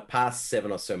the past 7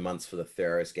 or so months for the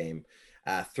Theros game,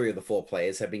 3 of the 4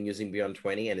 players have been using Beyond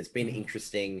 20, and it's been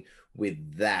interesting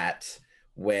with that,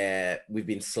 where we've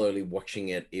been slowly watching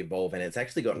it evolve, and it's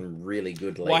actually gotten really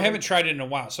good lately. Well, I haven't tried it in a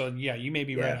while, so yeah, you may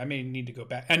be right. I may need to go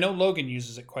back. I know Logan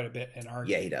uses it quite a bit in our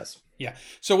game. Yeah, he does. Yeah.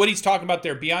 So what he's talking about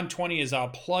there, Beyond 20 is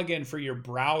a plugin for your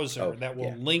browser that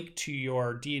will link to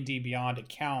your D&D Beyond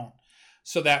account,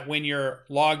 so that when you're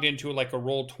logged into like a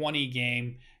Roll20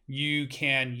 game, you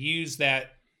can use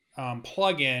that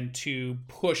plugin to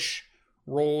push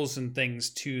rolls and things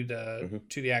to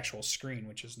the actual screen,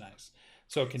 which is nice.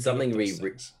 So it can something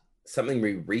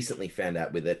we recently found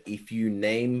out with it. If you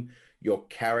name your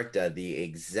character the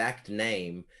exact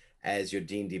name as your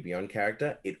D&D Beyond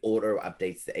character, it auto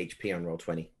updates the HP on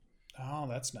Roll20. Oh,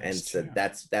 that's nice. And so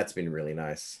that's been really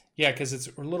nice. Yeah, because it's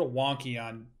a little wonky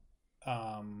on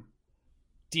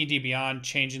D&D Beyond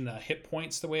changing the hit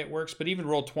points the way it works, but even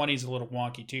Roll20 is a little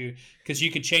wonky too, because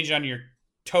you can change it on your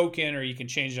token or you can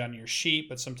change it on your sheet,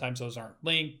 but sometimes those aren't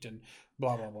linked and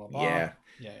blah blah blah blah.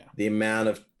 Yeah. The amount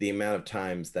of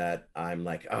times that I'm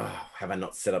like, oh, have I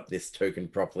not set up this token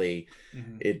properly?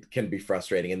 It can be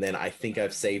frustrating. And then I think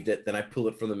I've saved it. Then I pull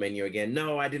it from the menu again.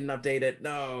 No, I didn't update it.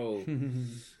 No.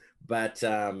 But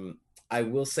I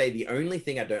will say the only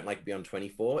thing I don't like Beyond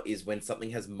 24 is when something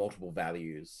has multiple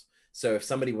values. So if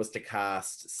somebody was to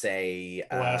cast, say,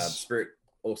 Spirit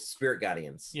Guardians. Spirit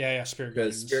Guardians.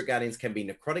 Because Spirit Guardians can be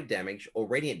necrotic damage or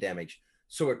radiant damage.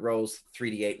 So it rolls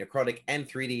 3d8 necrotic and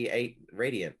 3d8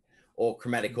 radiant. Or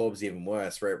Chromatic Orb's even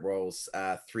worse, where it rolls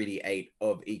 3d8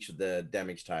 of each of the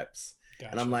damage types.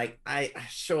 And I'm like, I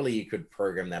surely you could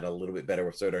program that a little bit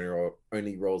better so it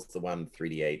only rolls the one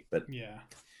 3d8, but yeah.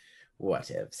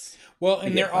 Whatevs. Well,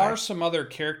 and there are some other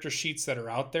character sheets that are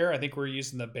out there. I think we're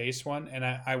using the base one, and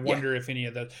I wonder if any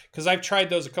of those, because I've tried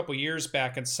those a couple years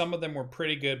back, and some of them were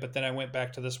pretty good, but then I went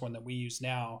back to this one that we use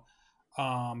now.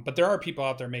 But there are people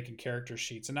out there making character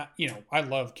sheets, and I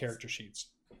love character sheets.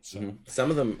 So some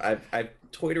of them I've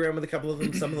toyed around with a couple of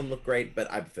them. Some of them look great,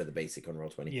 but I prefer the basic on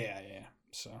Roll20. Yeah.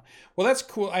 So, well, that's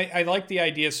cool. I like the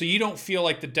idea. So you don't feel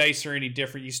like the dice are any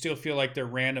different. You still feel like they're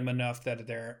random enough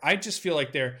that I just feel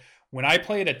like when I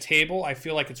play at a table, I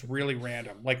feel like it's really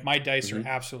random. Like my dice are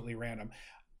absolutely random.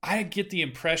 I get the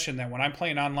impression that when I'm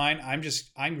playing online,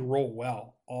 I roll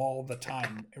well all the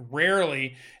time.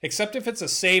 Rarely, except if it's a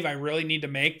save I really need to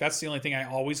make. That's the only thing I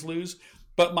always lose.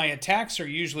 But my attacks are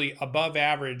usually above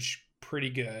average, pretty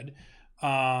good.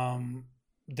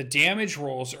 The damage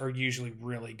rolls are usually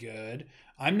really good.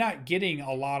 I'm not getting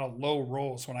a lot of low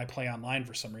rolls when I play online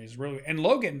for some reason. Really, and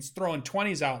Logan's throwing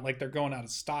 20s out like they're going out of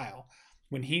style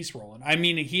when he's rolling. I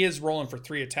mean, he is rolling for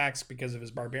 3 attacks because of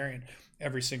his barbarian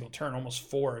every single turn, almost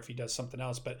 4 if he does something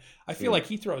else. But I feel like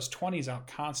he throws 20s out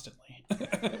constantly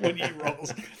when he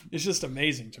rolls. It's just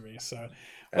amazing to me. So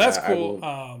that's cool.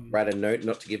 Write a note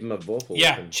not to give him a Vorpal.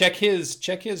 Yeah, check his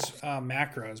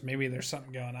macros. Maybe there's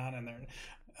something going on in there.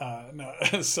 No,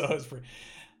 so it's pretty.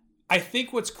 I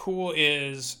think what's cool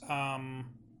is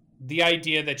the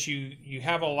idea that you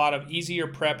have a lot of easier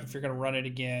prep if you're going to run it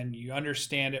again. You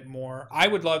understand it more. I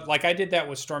would love, like I did that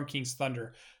with Storm King's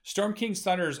Thunder. Storm King's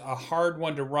Thunder is a hard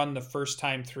one to run the first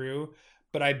time through,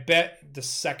 but I bet the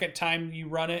second time you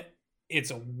run it,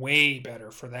 it's way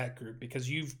better for that group because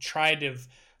you've tried to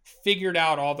figured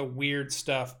out all the weird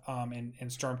stuff in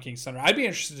Storm King's Thunder. I'd be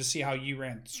interested to see how you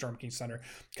ran Storm King's Thunder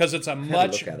because it's a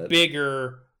much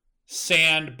bigger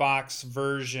sandbox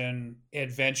version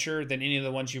adventure than any of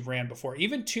the ones you've ran before.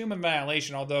 Even Tomb of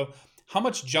Annihilation, although how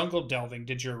much jungle delving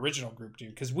did your original group do?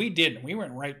 Because we didn't. We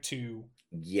went right to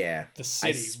the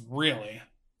city, really.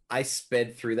 I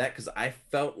sped through that because I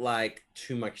felt like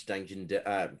too much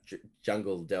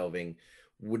jungle delving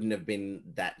wouldn't have been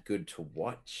that good to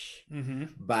watch.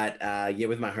 But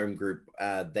with my home group,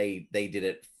 they did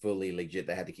it fully legit.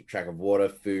 They had to keep track of water,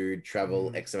 food,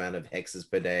 travel, X amount of hexes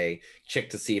per day, check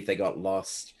to see if they got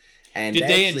lost. And did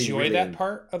they enjoy that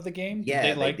part of the game? Yeah,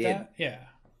 did they like did. That? Yeah.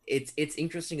 It's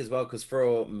interesting as well because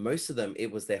for most of them,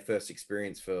 it was their first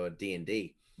experience for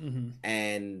D&D,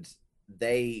 and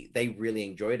they really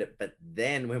enjoyed it. But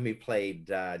then when we played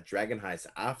Dragon Heist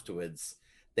afterwards,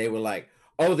 they were like,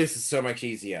 "Oh, this is so much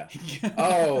easier."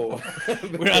 Oh,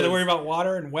 we don't have to worry about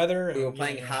water and weather. We were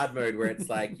playing hard mode where it's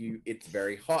like it's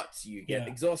very hot. You get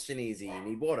exhaustion easy. You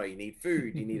need water. You need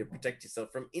food. You need to protect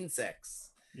yourself from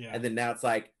insects. Yeah. And then now it's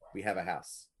like we have a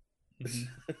house.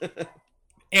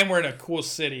 And we're in a cool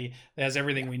city that has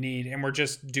everything we need, and we're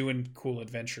just doing cool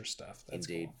adventure stuff. That's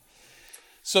Indeed. Cool.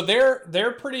 So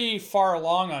they're pretty far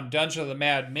along on Dungeon of the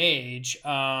Mad Mage. You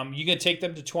gonna take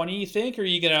them to 20, you think, or are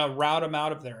you gonna route them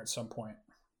out of there at some point?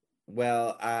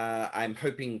 Well, I'm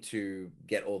hoping to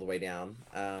get all the way down.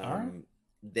 All right.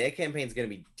 Their campaign is going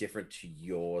to be different to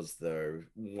yours, though,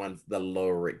 once the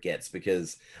lower it gets,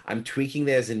 because I'm tweaking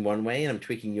theirs in one way and I'm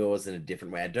tweaking yours in a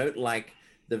different way. I don't like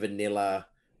the vanilla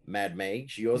Mad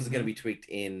Mage. Yours is going to be tweaked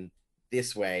in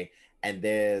this way, and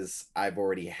theirs, I've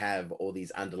already have all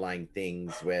these underlying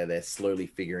things where they're slowly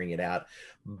figuring it out.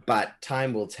 But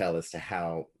time will tell as to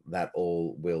how that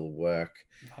all will work.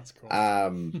 That's cool.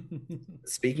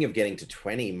 Speaking of getting to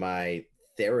 20, my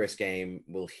Theros game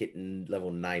will hit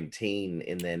level 19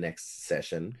 in their next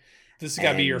session. This has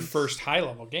got to be your first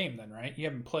high-level game then, right? You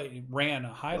haven't ran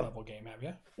a high-level game, have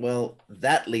you? Well,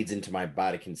 that leads into my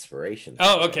Bardic Inspiration.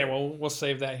 Oh, okay. Well, we'll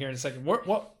save that here in a second.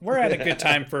 We're at a good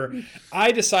time for...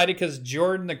 I decided because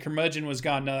Jordan the curmudgeon was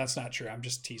gone. No, that's not true. I'm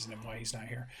just teasing him while he's not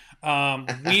here.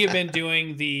 We have been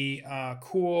doing the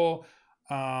cool...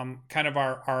 kind of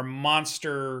our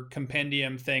monster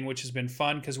compendium thing, which has been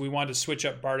fun because we wanted to switch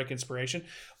up Bardic Inspiration.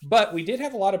 But we did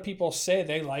have a lot of people say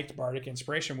they liked Bardic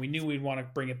Inspiration. We knew we'd want to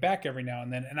bring it back every now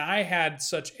and then. And I had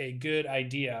such a good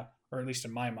idea, or at least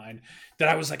in my mind, that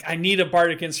I was like, I need a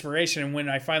Bardic Inspiration. And when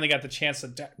I finally got the chance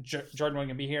that Jordan wasn't going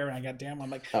to be here, and I got damn, I'm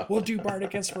like, we'll do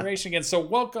Bardic Inspiration again. So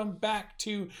welcome back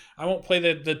to, I won't play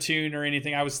the tune or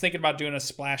anything. I was thinking about doing a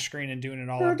splash screen and doing it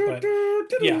all up, but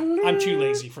yeah, I'm too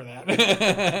lazy for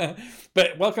that.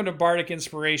 But welcome to Bardic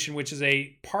Inspiration, which is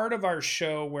a part of our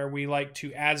show where we like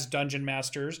to, as Dungeon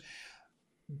Masters,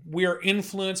 we are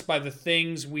influenced by the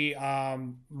things we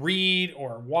read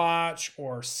or watch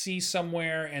or see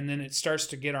somewhere, and then it starts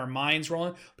to get our minds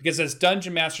rolling. Because as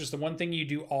dungeon masters, the one thing you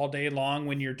do all day long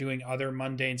when you're doing other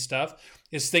mundane stuff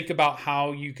is think about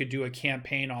how you could do a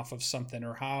campaign off of something,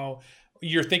 or how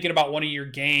you're thinking about one of your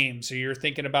games, or you're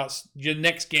thinking about your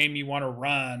next game you want to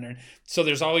run. And so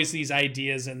there's always these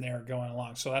ideas in there going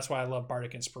along. So that's why I love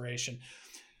Bardic Inspiration.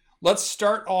 Let's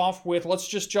start off with, let's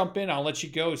just jump in. I'll let you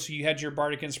go. So you had your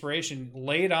Bardic Inspiration.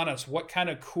 Lay it on us. What kind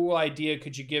of cool idea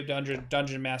could you give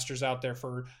dungeon masters out there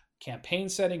for campaign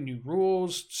setting, new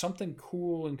rules, something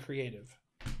cool and creative?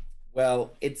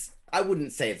 Well, I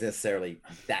wouldn't say it's necessarily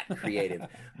that creative,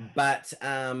 but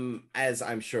as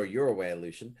I'm sure you're aware,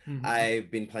 Lucian, I've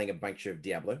been playing a bunch of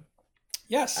Diablo.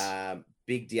 Yes.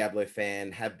 Big Diablo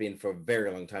fan, have been for a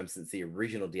very long time, since the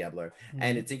original Diablo.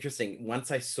 And it's interesting, once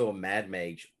I saw Mad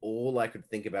Mage, all I could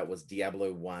think about was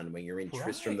Diablo 1, when you're in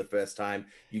Tristram the first time.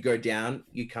 You go down,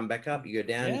 you come back up, you go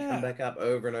down, you come back up,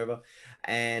 over and over.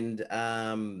 And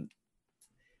that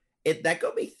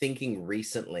got me thinking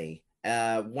recently.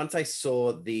 Once I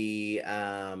saw the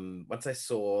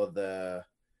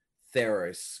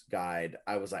Theros guide,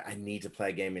 I was like, I need to play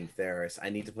a game in Theros. I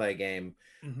need to play a game.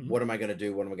 What am I going to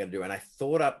do? What am I going to do? And I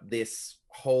thought up this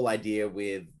whole idea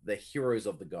with the Heroes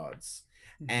of the Gods.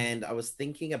 And I was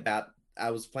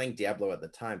playing Diablo at the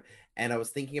time, and I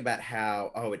was thinking about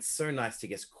how, it's so nice to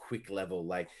get quick level.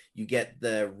 Like, you get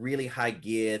the really high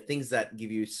gear, things that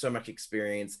give you so much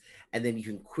experience, and then you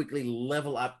can quickly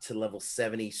level up to level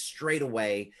 70 straight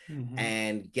away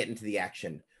and get into the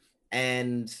action.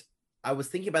 And I was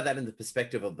thinking about that in the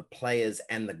perspective of the players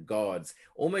and the gods,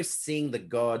 almost seeing the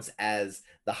gods as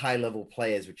the high level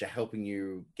players, which are helping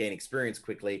you gain experience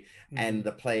quickly, and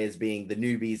the players being the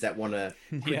newbies that want to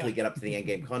quickly get up to the end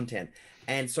game content.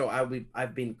 And so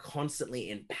I've been constantly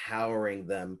empowering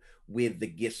them with the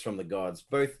gifts from the gods,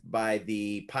 both by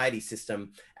the piety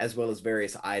system as well as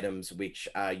various items which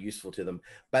are useful to them.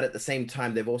 But at the same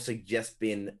time, they've also just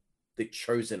been the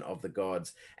chosen of the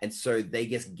gods, and so they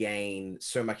just gain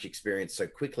so much experience so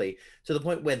quickly, to the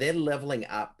point where they're leveling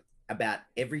up about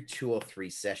every 2 or 3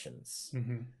 sessions,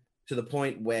 to the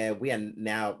point where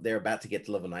they're about to get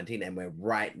to level 19, and we're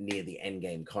right near the end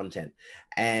game content.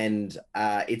 And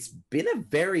it's been a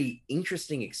very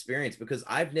interesting experience, because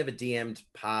I've never DM'd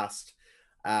past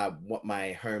what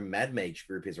my home Mad Mage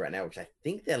group is right now, which I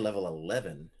think they're level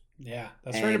 11. Yeah,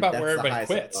 that's right about where everybody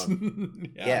quits.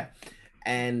 Yeah.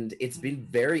 And it's been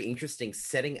very interesting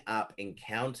setting up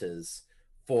encounters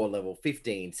for level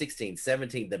 15, 16,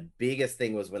 17. The biggest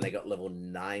thing was when they got level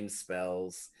 9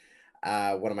 spells.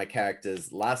 One of my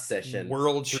characters last session,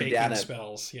 world-shaking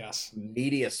spells, yes.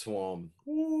 Meteor Swarm.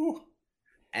 Ooh.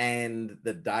 And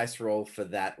the dice roll for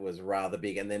that was rather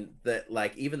big. And then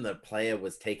even the player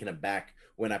was taken aback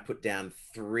when I put down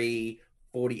 3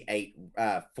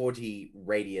 40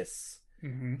 radius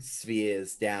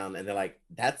spheres down, and they're like,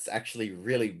 that's actually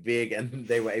really big. And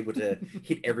they were able to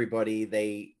hit everybody.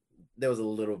 There was a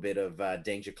little bit of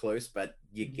danger close, but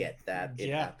you get that.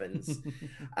 It happens.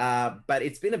 But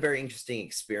it's been a very interesting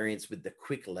experience with the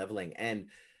quick leveling. And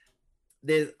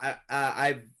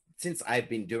since I've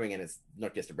been doing it, it's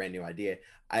not just a brand new idea,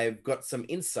 I've got some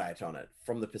insight on it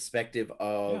from the perspective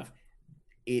of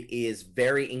it is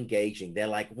very engaging. They're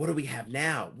like, what do we have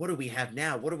now? What do we have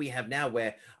now? What do we have now?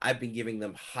 Where I've been giving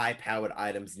them high powered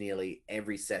items nearly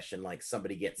every session. Like,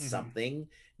 somebody gets something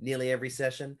nearly every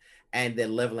session, and they're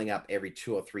leveling up every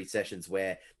 2 or 3 sessions,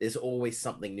 where there's always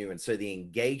something new. And so the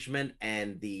engagement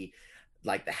and the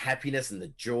happiness and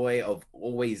the joy of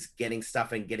always getting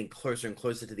stuff and getting closer and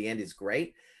closer to the end is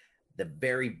great. The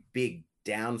very big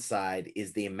downside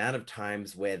is the amount of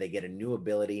times where they get a new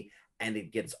ability and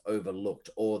it gets overlooked,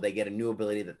 or they get a new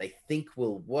ability that they think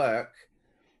will work,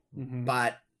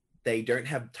 but they don't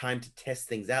have time to test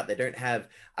things out. They don't have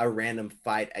a random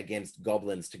fight against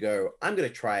goblins to go, I'm going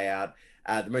to try out.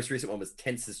 The most recent one was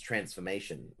Tenser's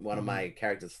Transformation. One of my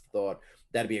characters thought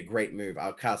that'd be a great move.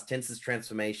 I'll cast Tenser's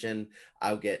Transformation.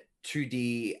 I'll get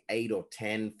 2d8 or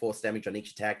 10 force damage on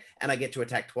each attack, and I get to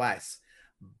attack twice.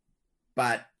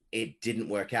 But it didn't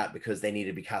work out because they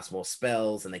needed to cast more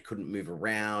spells and they couldn't move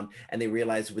around. And they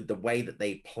realized with the way that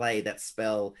they play, that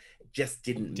spell just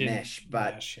didn't mesh.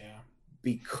 But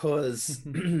because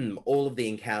all of the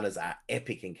encounters are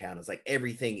epic encounters, like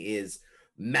everything is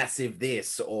massive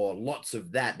this or lots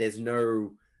of that. There's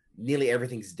nearly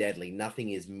everything's deadly. Nothing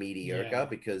is mediocre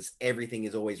because everything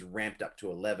is always ramped up to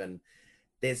 11.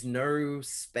 There's no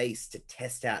space to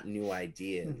test out new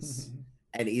ideas.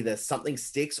 And either something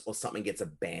sticks or something gets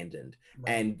abandoned,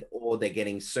 or they're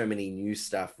getting so many new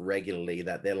stuff regularly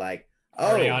that they're like,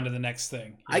 already on to the next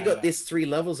thing. I got this 3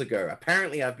 levels ago.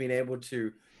 Apparently, I've been able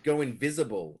to go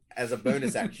invisible as a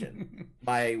bonus action.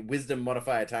 My wisdom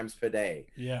modifier times per day.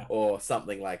 Yeah. Or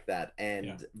something like that.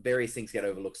 And various things get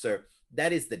overlooked. So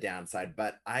that is the downside.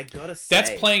 But I gotta say,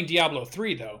 that's playing Diablo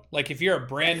 3 though. Like if you're a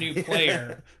brand new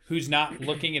player who's not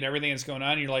looking at everything that's going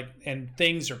on, you're like, and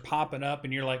things are popping up,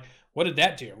 and you're like, what did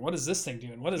that do? What is this thing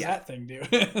doing? What does that thing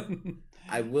do?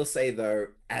 I will say though,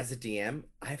 as a DM,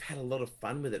 I've had a lot of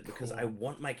fun with it because I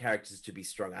want my characters to be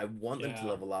strong. I want them to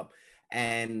level up,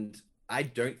 and I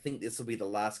don't think this will be the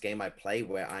last game I play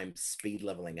where I'm speed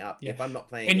leveling up. If I'm not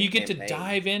playing, and you get to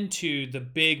dive into the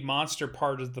big monster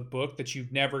part of the book that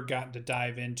you've never gotten to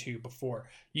dive into before.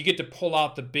 You get to pull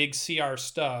out the big CR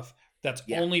stuff that's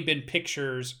only been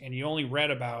pictures and you only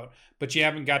read about, but you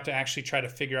haven't got to actually try to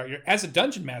figure out as a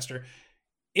dungeon master.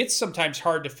 It's sometimes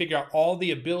hard to figure out all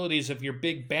the abilities of your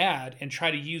big bad and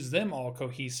try to use them all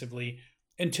cohesively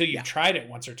until you've tried it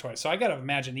once or twice. So I got to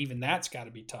imagine even that's got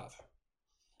to be tough.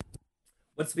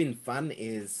 What's been fun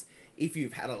is if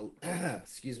you've had a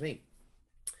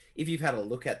if you've had a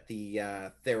look at the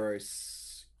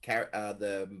Theros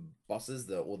the bosses,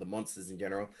 or the monsters in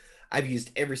general, I've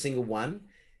used every single one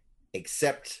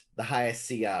except the highest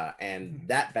CR, and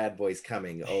that bad boy's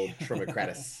coming, old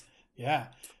Tromokratis. Yeah.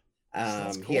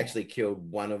 Cool. He actually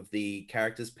killed one of the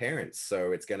character's parents,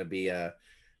 so it's going to be a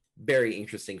very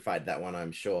interesting fight, that one,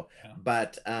 I'm sure. Yeah.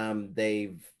 But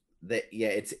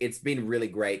it's been really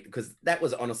great because that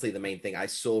was honestly the main thing. I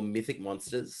saw mythic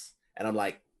monsters and I'm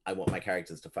like, I want my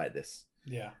characters to fight this.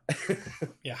 Yeah.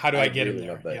 Yeah. How do I get really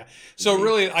him there? Yeah. So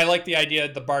really, I like the idea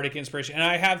of the bardic inspiration.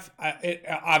 And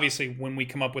obviously when we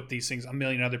come up with these things, a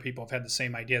million other people have had the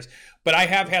same ideas, but I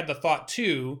have had the thought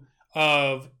too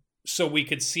of, so we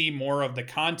could see more of the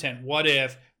content. What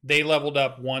if they leveled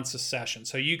up once a session?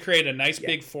 So you create a nice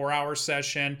big 4-hour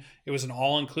session. It was an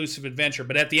all-inclusive adventure.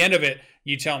 But at the end of it,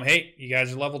 you tell them, hey, you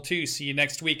guys are level 2. See you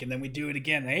next week. And then we do it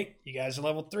again. Hey, you guys are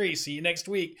level 3. See you next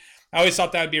week. I always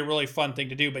thought that would be a really fun thing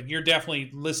to do. But you're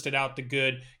definitely listed out the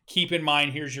good. Keep in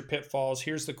mind, here's your pitfalls.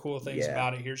 Here's the cool things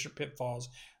about it. Here's your pitfalls.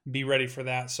 Be ready for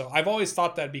that. So I've always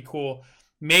thought that'd be cool.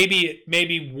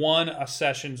 Maybe one a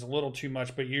session's a little too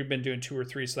much, but you've been doing 2 or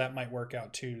 3, so that might work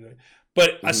out too.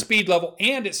 But a speed level,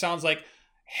 and it sounds like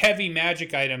heavy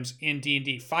magic items in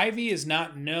D&D. 5e is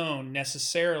not known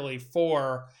necessarily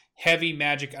for heavy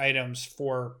magic items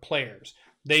for players.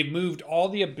 They've moved all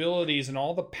the abilities and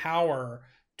all the power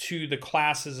to the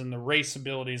classes and the race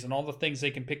abilities and all the things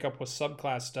they can pick up with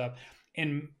subclass stuff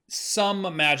and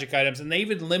some magic items. And they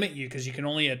even limit you because you can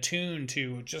only attune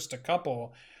to just a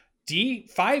couple.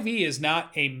 5e is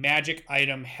not a magic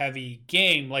item heavy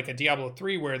game like a Diablo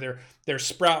 3 where they're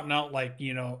sprouting out like,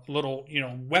 little,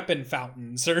 weapon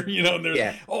fountains or,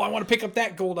 I want to pick up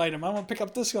that gold item. I want to pick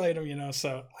up this item,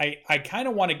 so I kind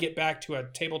of want to get back to a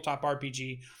tabletop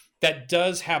RPG that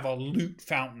does have a loot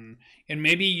fountain, and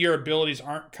maybe your abilities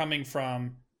aren't coming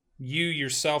from you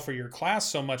yourself or your class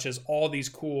so much as all these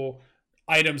cool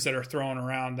items that are thrown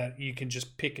around that you can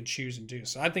just pick and choose and do.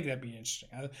 So I think that'd be interesting.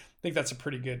 I think that's a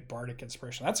pretty good bardic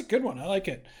inspiration. That's a good one. I like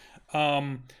it.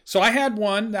 So I had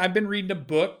one. I've been reading a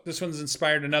book. This one's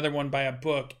inspired another one by a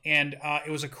book, and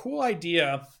it was a cool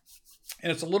idea.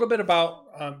 And it's a little bit about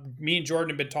me and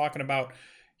Jordan have been talking about.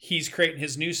 He's creating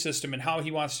his new system and how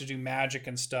he wants to do magic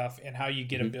and stuff, and how you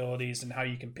get abilities and how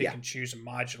you can pick and choose and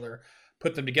modular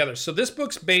put them together. So this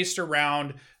book's based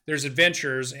around, there's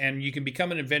adventures, and you can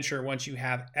become an adventurer once you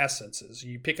have essences.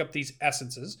 You pick up these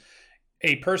essences.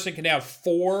 A person can have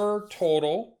 4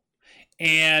 total,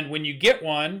 and when you get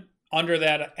one, under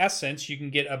that essence, you can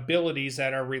get abilities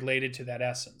that are related to that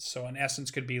essence. So an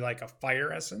essence could be like a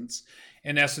fire essence.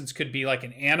 An essence could be like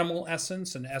an animal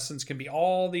essence. An essence can be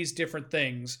all these different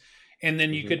things. And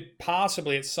then you could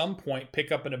possibly at some point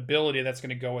pick up an ability that's going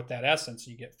to go with that essence.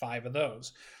 You get 5 of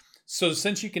those. So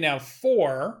since you can have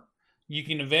 4, you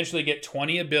can eventually get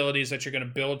 20 abilities that you're going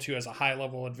to build to as a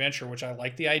high-level adventure, which I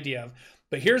like the idea of.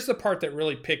 But here's the part that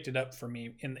really picked it up for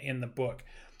me in the book.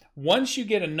 Once you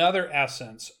get another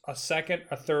essence, a second,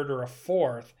 a third, or a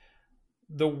fourth,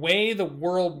 the way the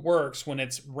world works when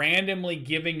it's randomly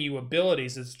giving you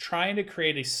abilities is trying to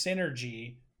create a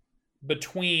synergy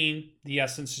between the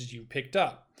essences you picked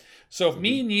up. So if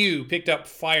me and you picked up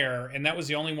fire and that was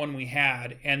the only one we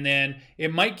had, and then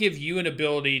it might give you an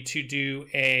ability to do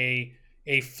a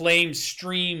flame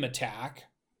stream attack,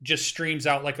 just streams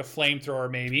out like a flamethrower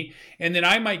maybe, and then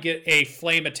I might get a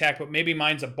flame attack, but maybe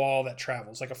mine's a ball that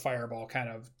travels like a fireball kind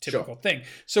of typical thing.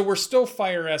 So we're still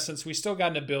fire essence, we still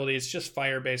got an ability, it's just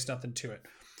fire based, nothing to it.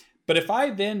 But if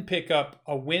I then pick up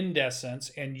a wind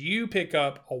essence and you pick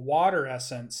up a water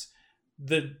essence,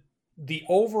 the the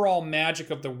overall magic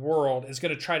of the world is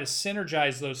going to try to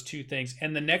synergize those two things.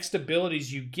 And the next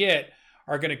abilities you get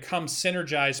are going to come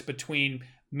synergized between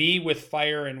me with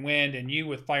fire and wind and you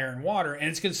with fire and water. And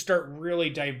it's going to start really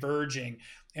diverging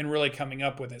and really coming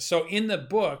up with it. So in the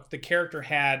book, the character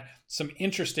had some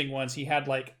interesting ones. He had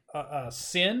like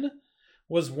sin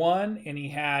was one, and he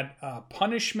had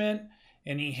punishment,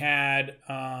 and he had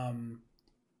I'm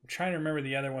trying to remember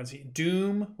the other ones.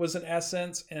 Doom was an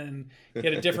essence, and he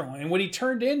had a different one. And what he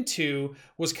turned into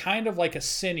was kind of like a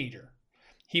sin eater.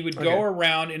 He would go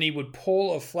around and he would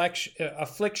pull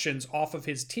afflictions off of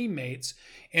his teammates,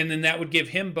 and then that would give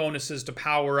him bonuses to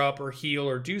power up or heal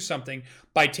or do something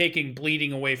by taking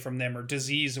bleeding away from them or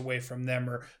disease away from them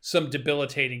or some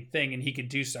debilitating thing, and he could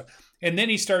do so. And then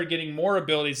he started getting more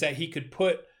abilities that he could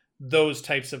put those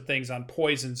types of things on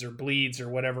poisons or bleeds or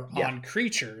whatever on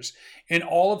creatures. And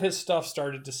all of his stuff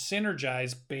started to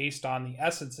synergize based on the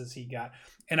essences he got.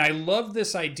 And I love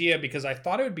this idea because I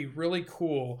thought it would be really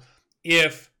cool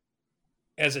if,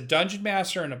 as a dungeon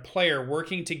master and a player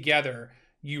working together,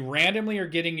 you randomly are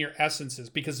getting your essences,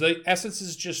 because the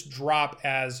essences just drop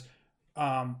as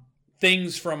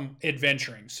things from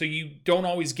adventuring. So you don't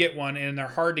always get one, and they're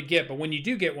hard to get. But when you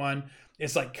do get one,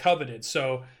 it's like coveted.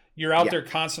 So you're out there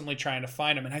constantly trying to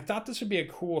find them. And I thought this would be a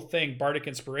cool thing, Bardic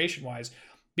Inspiration wise,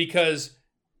 because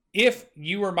if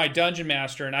you were my dungeon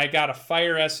master and I got a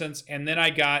fire essence, and then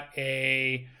I got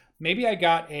a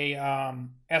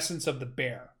essence of the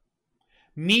bear,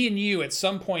 me and you at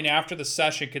some point after the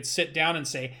session could sit down and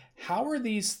say, how are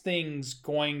these things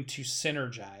going to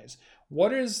synergize?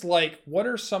 What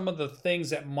are some of the things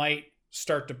that might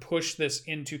start to push this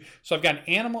into? So I've got an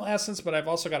animal essence, but I've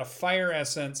also got a fire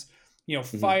essence.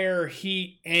 Fire,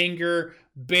 heat, anger,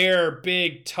 bear,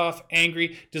 big, tough,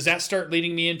 angry. Does that start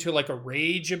leading me into like a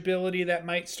rage ability that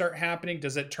might start happening?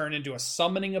 Does it turn into a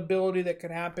summoning ability that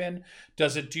could happen?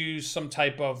 Does it do some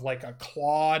type of like a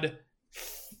clawed,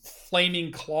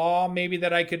 flaming claw maybe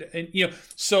that I could,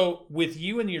 so with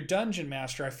you and your dungeon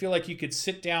master, I feel like you could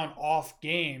sit down off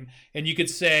game and you could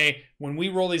say, when we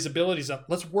roll these abilities up,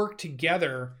 let's work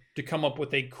together to come up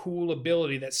with a cool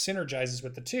ability that synergizes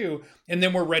with the two, and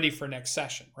then we're ready for next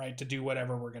session, right? To do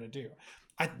whatever we're going to do.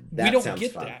 We don't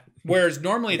get fun. That. Whereas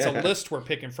normally it's a list we're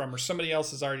picking from, or somebody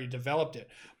else has already developed it.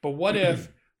 But what if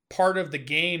part of the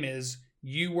game is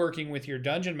you working with your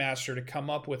dungeon master to come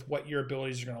up with what your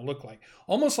abilities are going to look like?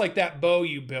 Almost like that bow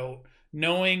you built,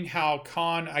 knowing how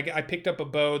I picked up a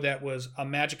bow that was a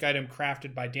magic item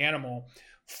crafted by Danimal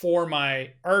for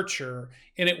my archer,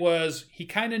 and he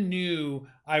kind of knew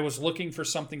I was looking for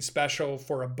something special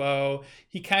for a bow.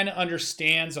 He kind of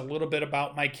understands a little bit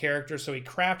about my character, so he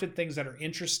crafted things that are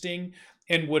interesting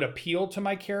and would appeal to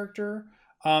my character.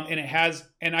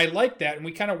 And I like that, and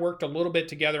we kind of worked a little bit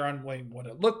together on what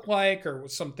it looked like or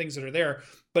some things that are there,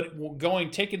 but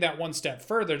taking that one step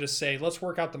further to say, let's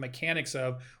work out the mechanics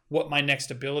of what my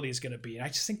next ability is going to be. And I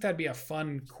just think that'd be a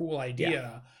fun, cool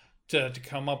idea to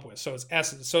come up with. So it's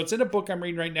essence. So it's in a book I'm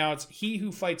reading right now. It's He Who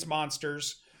Fights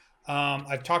Monsters.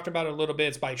 I've talked about it a little bit.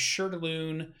 It's by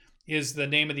Shirtaloon is the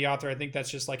name of the author. I think that's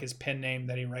just like his pen name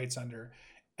that he writes under.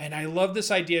 And I love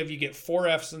this idea of you get 4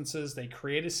 essences, they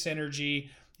create a synergy,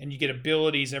 and you get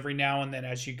abilities every now and then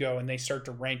as you go, and they start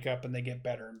to rank up and they get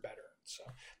better and better. So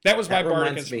that was my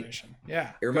Bardic Inspiration.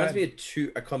 Yeah. It reminds me of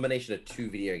a combination of 2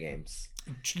 video games.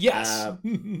 Yes.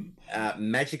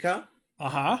 Magicka.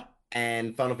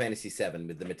 And Final Fantasy VII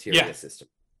with the materia system.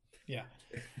 Yeah.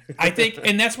 I think,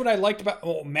 and that's what I liked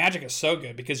about Magic is so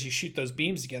good, because you shoot those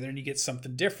beams together and you get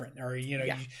something different, or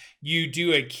you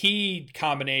do a key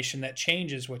combination that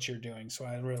changes what you're doing. So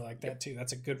I really like that too.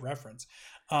 That's a good reference.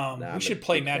 We should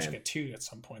play Magicka 2 at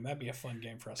some point. That'd be a fun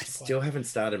game for us to play. Still haven't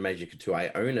started Magicka 2.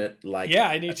 I own it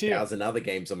I do too. 1,000 other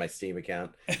games on my Steam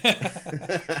account.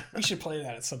 We should play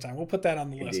that at some time. We'll put that on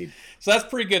the list. So that's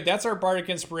pretty good. That's our Bardic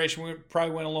Inspiration. We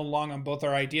probably went a little long on both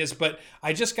our ideas, but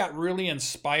I just got really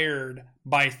inspired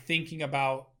by thinking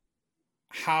about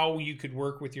how you could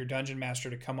work with your dungeon master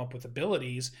to come up with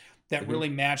abilities that really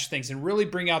match things and really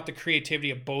bring out the creativity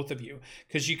of both of you,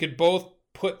 because you could both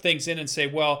put things in and say,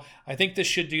 well, I think this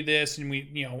should do this. And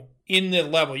we, in the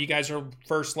level, you guys are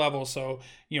first level. So,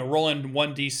 rolling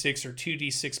 1d6 or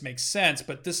 2d6 makes sense,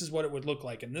 but this is what it would look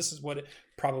like. And this is what it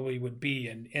probably would be.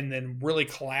 And then really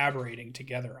collaborating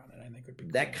together on it, I think would be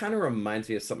cool. That kind of reminds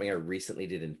me of something I recently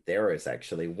did in Theros,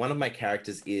 actually. One of my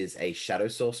characters is a Shadow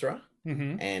Sorcerer.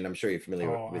 And I'm sure you're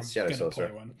familiar with Shadow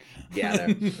Sorcerer.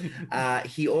 Yeah,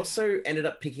 he also ended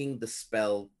up picking the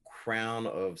spell Crown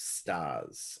of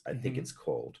Stars, I think it's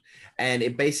called. And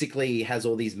it basically has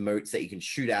all these motes that you can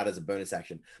shoot out as a bonus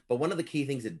action. But one of the key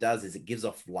things it does is it gives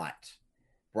off light,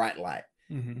 bright light.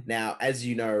 Now, as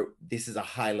you know, this is a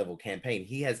high level campaign.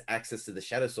 He has access to the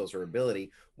Shadow Sorcerer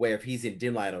ability, where if he's in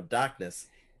dim light or darkness,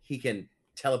 he can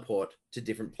teleport to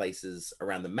different places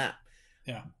around the map.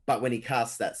 Yeah. But when he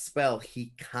casts that spell,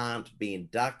 he can't be in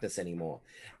darkness anymore.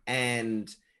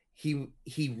 And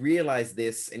he realized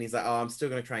this, and he's like, oh, I'm still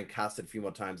going to try and cast it a few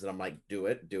more times. And I'm like, do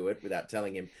it without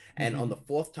telling him. And on the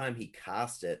fourth time he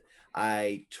cast it,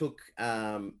 I took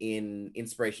in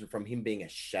inspiration from him being a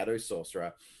Shadow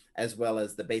Sorcerer, as well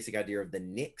as the basic idea of the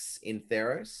Nyx in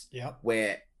Theros,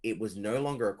 where it was no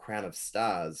longer a crown of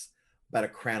stars, but a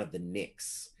crown of the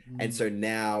Nyx. And so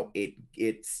now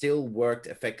it still worked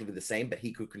effectively the same, but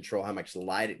he could control how much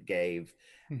light it gave.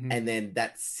 And then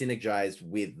that synergized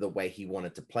with the way he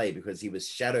wanted to play, because he was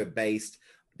shadow based.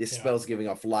 This spell's giving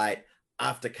off light.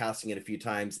 After casting it a few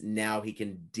times, now he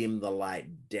can dim the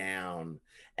light down.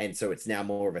 And so it's now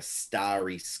more of a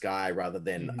starry sky rather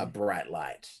than a bright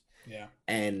light. Yeah.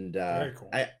 And very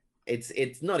cool.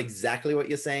 It's not exactly what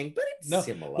you're saying, but it's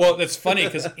similar. Well, that's funny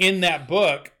because in that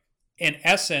book, an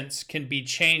essence can be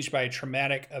changed by a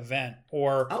traumatic event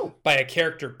or by a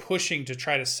character pushing to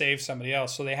try to save somebody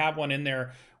else. So they have one in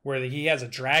there where he has a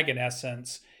dragon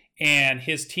essence and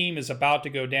his team is about to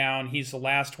go down. He's the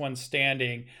last one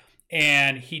standing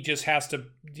and he just has to,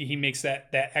 he makes that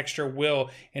extra will,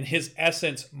 and his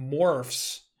essence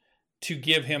morphs to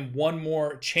give him one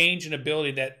more change in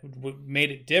ability that made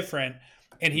it different.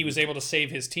 And he was able to save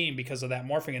his team because of that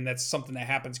morphing. And that's something that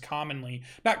happens commonly,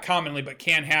 not commonly, but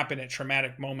can happen at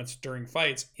traumatic moments during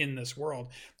fights in this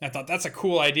world. And I thought that's a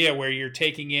cool idea where you're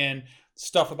taking in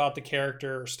stuff about the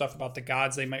character or stuff about the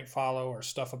gods they might follow or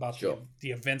stuff about the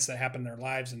events that happen in their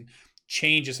lives and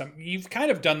changes. You've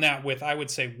kind of done that with, I would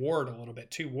say, Ward a little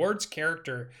bit too. Ward's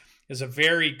character is a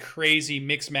very crazy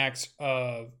mix-max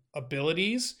of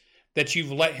abilities that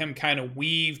you've let him kind of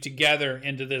weave together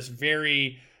into this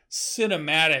very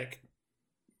cinematic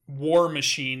war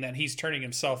machine that he's turning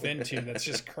himself into. That's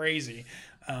just crazy.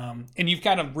 And you've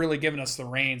kind of really given us the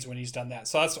reins when he's done that.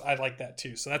 So I like that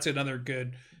too. So that's another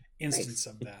good instance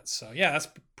of that. So yeah, that's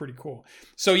pretty cool.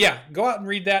 So yeah, go out and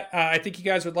read that. I think you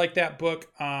guys would like that book.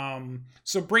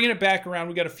 So bringing it back around,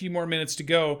 we got a few more minutes to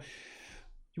go.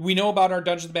 We know about our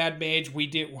Dungeons of the Bad Mage.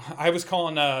 I was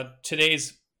calling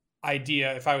today's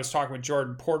idea, if I was talking with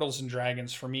Jordan, Portals and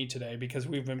Dragons for me today, because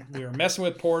we were messing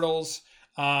with portals.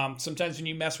 Sometimes when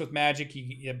you mess with magic,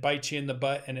 it bites you in the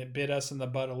butt, and it bit us in the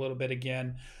butt a little bit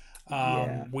again.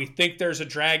 We think there's a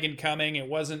dragon coming. It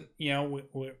wasn't,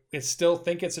 we still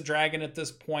think it's a dragon at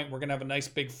this point. We're gonna have a nice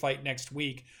big fight next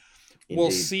week. Indeed.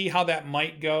 We'll see how that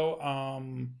might go.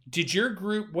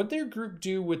 What their group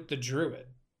do with the druid?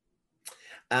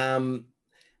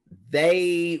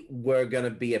 They were going to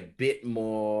be a bit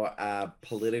more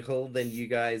political than you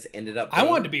guys ended up being. I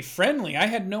wanted to be friendly. I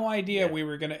had no idea we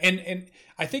were going to... And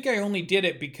I think I only did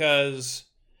it because...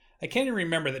 I can't even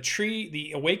remember.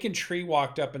 The awakened tree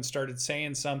walked up and started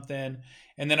saying something.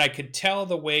 And then I could tell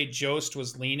the way Jost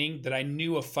was leaning that I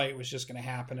knew a fight was just going to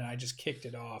happen, and I just kicked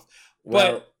it off.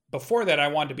 But before that, I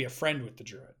wanted to be a friend with the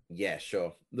druid. Yeah,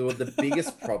 sure. The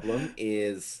biggest problem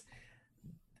is,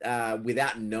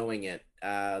 without knowing it,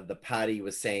 the party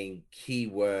was saying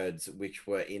keywords which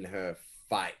were in her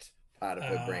fight part of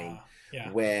her brain,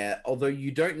 where although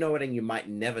you don't know it and you might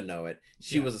never know it,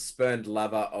 she was a spurned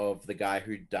lover of the guy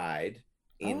who died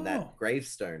in that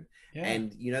gravestone.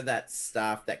 And you know that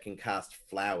staff that can cast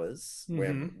flowers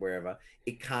wherever,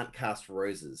 it can't cast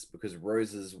roses because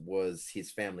roses was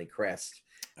his family crest.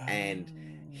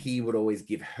 And he would always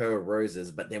give her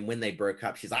roses, but then when they broke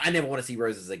up, she's like, I never want to see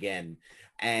roses again.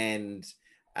 And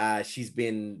she's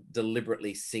been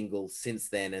deliberately single since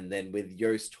then. And then with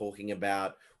Yost talking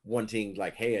about wanting,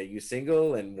 like, hey, are you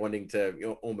single? And wanting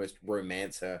to almost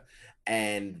romance her.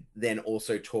 And then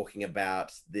also talking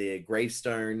about the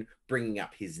gravestone, bringing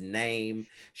up his name,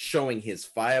 showing his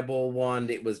fireball wand.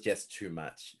 It was just too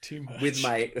much. With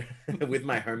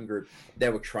my home group, they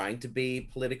were trying to be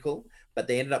political, but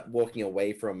they ended up walking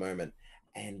away for a moment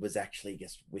and was actually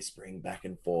just whispering back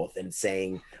and forth and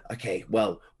saying, okay,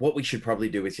 well, what we should probably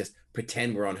do is just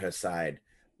pretend we're on her side.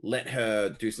 Let her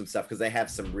do some stuff, because they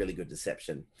have some really good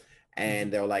deception.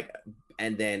 And they were like,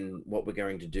 and then what we're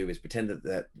going to do is pretend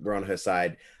that we're on her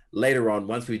side. Later on,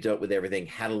 once we've dealt with everything,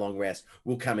 had a long rest,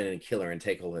 we'll come in and kill her and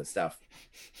take all her stuff.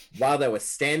 While they were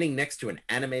standing next to an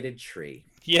animated tree.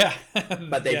 Yeah.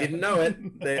 But they didn't know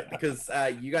it because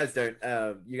you guys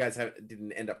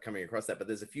didn't end up coming across that. But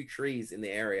there's a few trees in the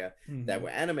area that were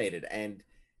animated. And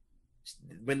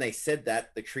when they said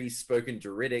that, the trees spoke in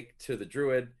Druidic to the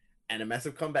druid, and a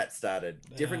massive combat started.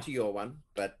 Different to your one,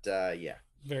 but yeah.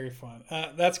 Very fun.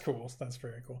 That's cool. That's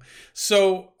very cool.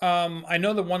 So I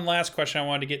know the one last question I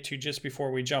wanted to get to just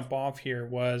before we jump off here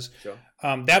was, Sure.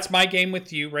 That's my game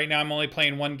with you right now. I'm only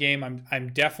playing one game.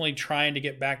 I'm definitely trying to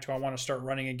get back to. I want to start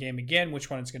running a game again. Which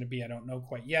one it's going to be, I don't know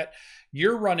quite yet.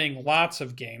 You're running lots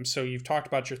of games. So you've talked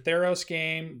about your Theros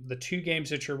game, the 2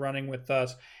 games that you're running with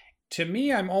us. To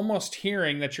me, I'm almost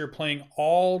hearing that you're playing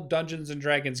all Dungeons and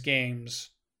Dragons games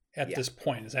at this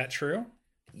point. Is that true?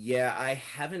 Yeah, I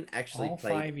haven't actually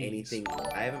played anything.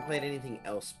 I haven't played anything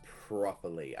else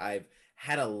properly. I've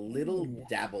had a little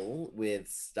dabble with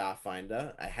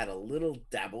Starfinder. I had a little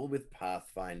dabble with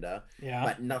Pathfinder,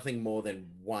 but nothing more than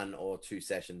 1 or 2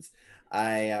 sessions. We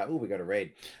got a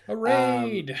raid. A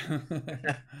raid.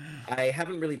 I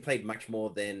haven't really played much more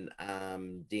than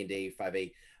D&D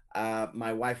 5e.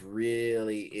 My wife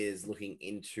really is looking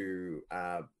into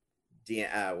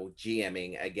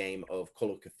GMing a game of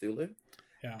Call of Cthulhu.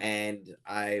 Yeah. And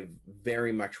I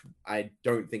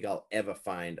don't think I'll ever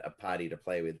find a party to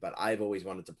play with, but I've always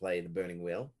wanted to play the Burning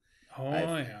Wheel.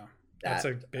 That's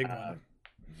a big one.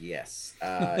 Yes,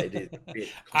 it is.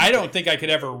 I don't think I could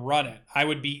ever run it. I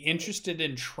would be interested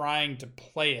in trying to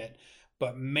play it,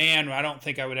 but man, I don't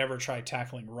think I would ever try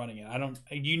tackling running it.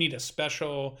 You need a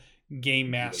special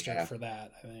game master for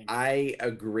that, I think. I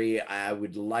agree. I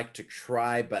would like to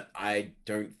try, but I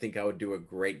don't think I would do a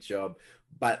great job.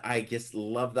 But I just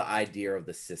love the idea of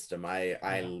the system. I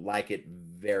like it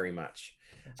very much.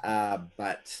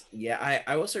 But yeah,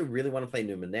 I also really want to play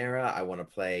Numenera. I want to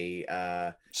play.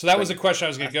 So that was a question I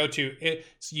was going to go to.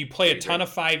 So you play a ton of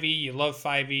 5e. You love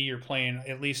 5e. You're playing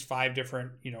at least 5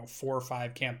 different, 4 or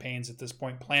 5 campaigns at this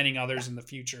point, planning others in the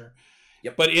future.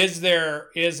 Yep. But is there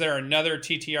another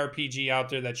TTRPG out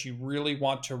there that you really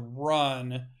want to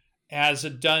run as a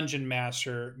dungeon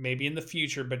master, maybe in the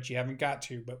future, but you haven't got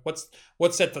to? But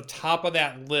what's at the top of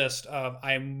that list of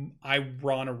I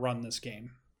want to run this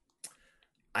game?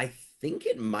 I think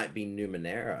it might be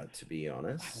Numenera, to be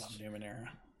honest. I love Numenera.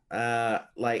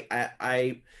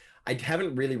 I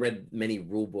haven't really read many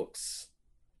rule books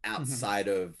outside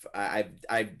of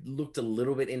I've looked a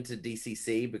little bit into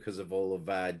DCC because of all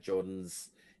of Jordan's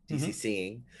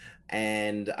DCCing,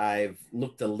 and I've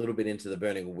looked a little bit into the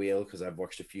Burning Wheel because I've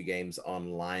watched a few games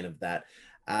online of that.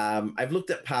 I've looked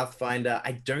at Pathfinder.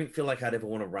 I don't feel like I'd ever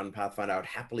want to run Pathfinder. I would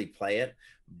happily play it,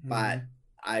 but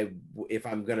if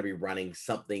I'm going to be running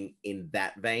something in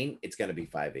that vein, it's going to be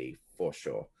 5e for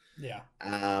sure. Yeah.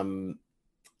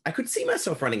 I could see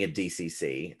myself running a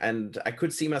DCC, and I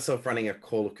could see myself running a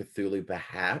Call of Cthulhu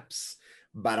perhaps,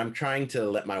 but I'm trying to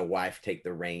let my wife take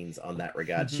the reins on that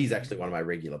regard. She's actually one of my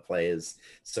regular players,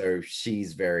 so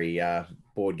she's very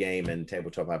board game and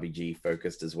tabletop RPG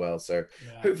focused as well. So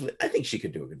hopefully, I think she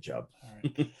could do a good job. All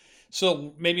right.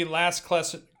 So maybe last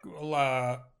question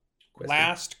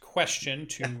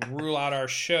to rule out our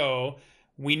show.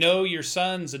 We know your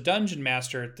son's a dungeon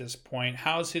master at this point.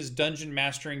 How's his dungeon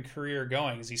mastering career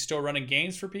going? Is he still running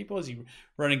games for people? Is he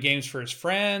running games for his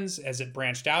friends? Has it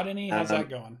branched out any? How's that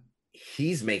going?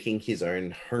 He's making his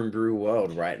own homebrew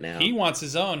world right now. He wants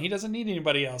his own. He doesn't need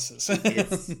anybody else's.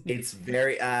 It's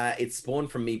very it's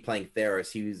spawned from me playing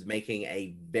Theros. He was making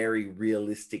a very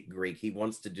realistic Greek. He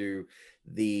wants to do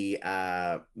the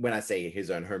when I say his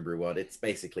own homebrew world, it's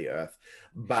basically Earth,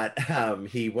 but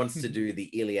he wants to do the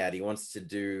Iliad. He wants to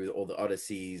do all the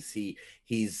Odysseys.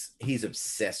 He's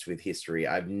obsessed with history.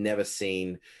 I've never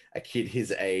seen a kid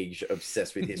his age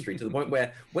obsessed with history to the point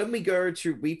where when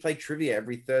we play trivia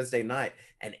every Thursday night,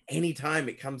 and anytime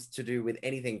it comes to do with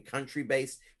anything country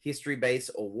based, history based,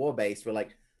 or war based, we're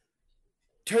like,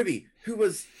 Toby, who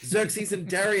was Xerxes and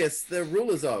Darius the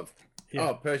rulers of? Yeah.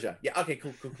 Oh, Persia. Yeah. Okay.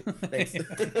 Cool. Thanks.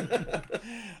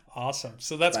 Awesome.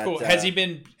 So that's cool. Has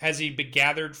he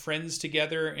gathered friends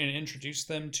together and introduced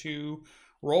them to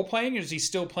role playing, or is he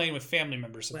still playing with family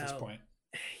members at this point?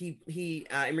 He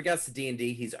in regards to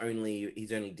D&D, he's only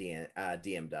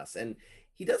DM'd us, and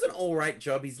he does an all right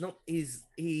job. He's not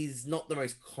the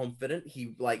most confident.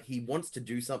 He wants to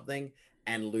do something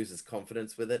and loses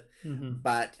confidence with it.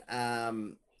 But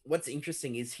what's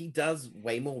interesting is he does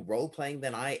way more role playing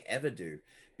than I ever do,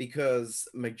 because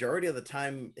majority of the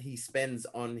time he spends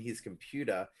on his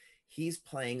computer, he's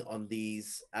playing on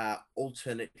these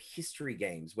alternate history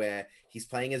games where he's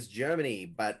playing as Germany,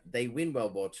 but they win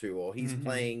World War II, or he's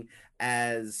playing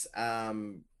as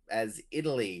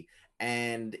Italy,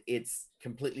 and it's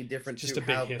completely different to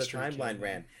how the timeline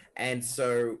ran. And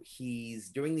so he's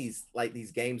doing these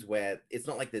games where it's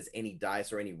not like there's any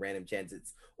dice or any random chance.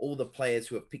 It's all the players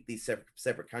who have picked these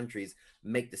separate countries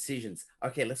make decisions.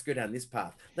 Okay, let's go down this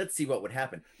path. Let's see what would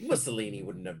happen. Mussolini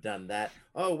wouldn't have done that.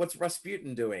 Oh, what's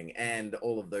Rasputin doing? And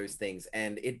all of those things.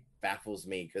 And baffles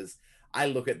me, because I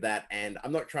look at that and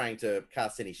I'm not trying to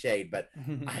cast any shade, but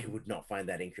I would not find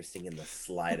that interesting in the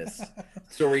slightest.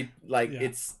 Story, like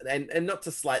it's, and not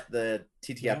to slight the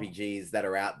TTRPGs that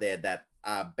are out there that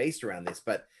are based around this,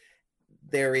 but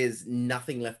there is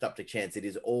nothing left up to chance. It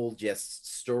is all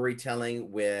just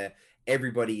storytelling where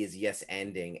everybody is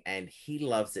yes-anding, and he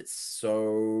loves it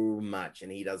so much,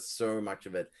 and he does so much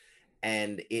of it.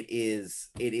 And it is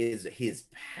his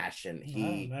passion.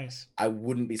 Nice. I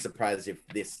wouldn't be surprised if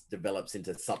this develops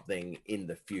into something in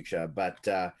the future, but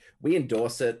we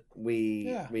endorse it. We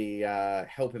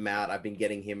help him out. I've been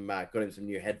getting him, got him some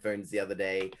new headphones the other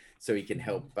day so he can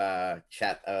help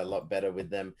chat a lot better with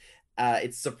them.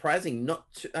 It's surprising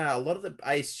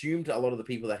I assumed a lot of the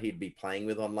people that he'd be playing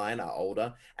with online are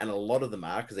older, and a lot of them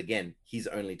are, because again, he's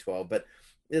only 12, but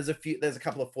there's a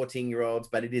couple of 14-year-olds,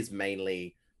 but it is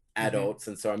mainly adults,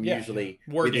 and so I'm usually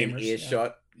within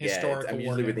earshot. I'm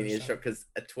usually within earshot, because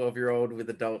a 12-year-old with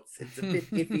adults, it's a bit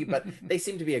iffy, but they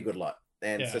seem to be a good lot,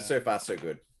 and so far so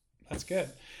good. That's good.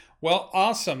 Well,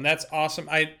 awesome. That's awesome.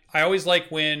 I always like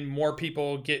when more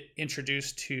people get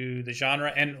introduced to the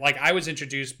genre, and like I was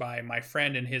introduced by my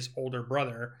friend, and his older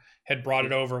brother had brought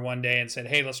it over one day and said,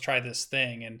 "Hey, let's try this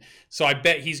thing." And so I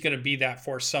bet he's going to be that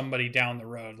for somebody down the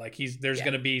road. Like there's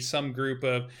going to be some group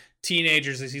of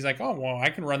teenagers that he's like, "Oh, well,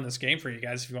 I can run this game for you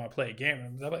guys if you want to play a game."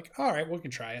 And they're like, "All right, we can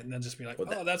try it." And then just be like,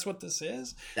 that's what this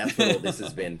is. That's what all this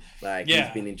has been. Like he's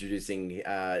been introducing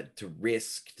to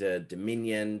Risk, to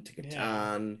Dominion, to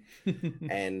Catan,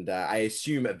 and I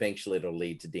assume eventually it'll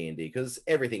lead to D&D, because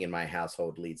everything in my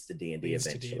household leads to D&D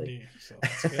eventually. So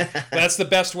that's good. That's the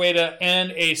best way to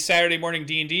end a Saturday morning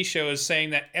D&D show, is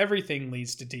saying that everything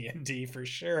leads to D&D for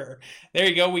sure. There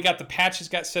you go. We got the patches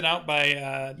got sent out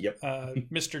by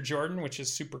Mr. Jordan, which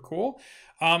is super cool.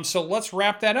 So let's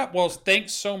wrap that up. Well,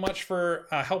 thanks so much for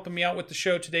helping me out with the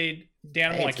show today,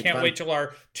 Danimal. I can't wait till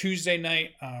our Tuesday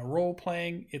night role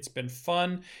playing. It's been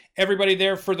fun. Everybody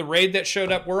there for the raid that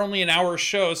showed up. We're only an hour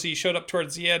show, so you showed up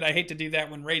towards the end. I hate to do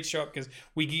that when raids show up, because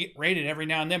we get raided every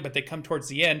now and then, but they come towards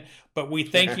the end. But we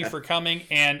thank you for coming.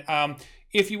 And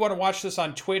if you want to watch this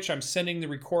on Twitch, I'm sending the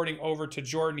recording over to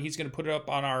Jordan. He's going to put it up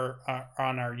on our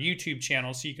YouTube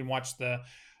channel, so you can watch the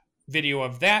video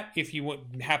of that if you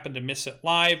would happen to miss it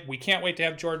live. We can't wait to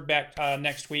have Jordan back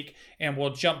next week, and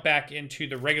we'll jump back into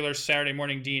the regular Saturday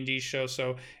morning D&D show.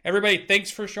 So everybody,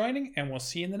 thanks for joining, and we'll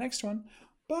see you in the next one.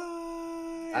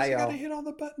 Bye. I gotta hit all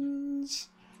the buttons.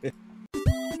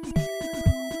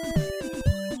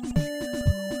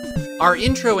 Our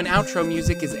intro and outro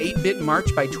music is 8-Bit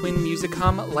March by Twin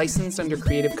Musicom, licensed under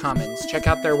Creative Commons. Check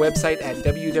out their website at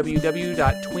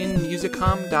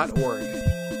www.twinmusicom.org.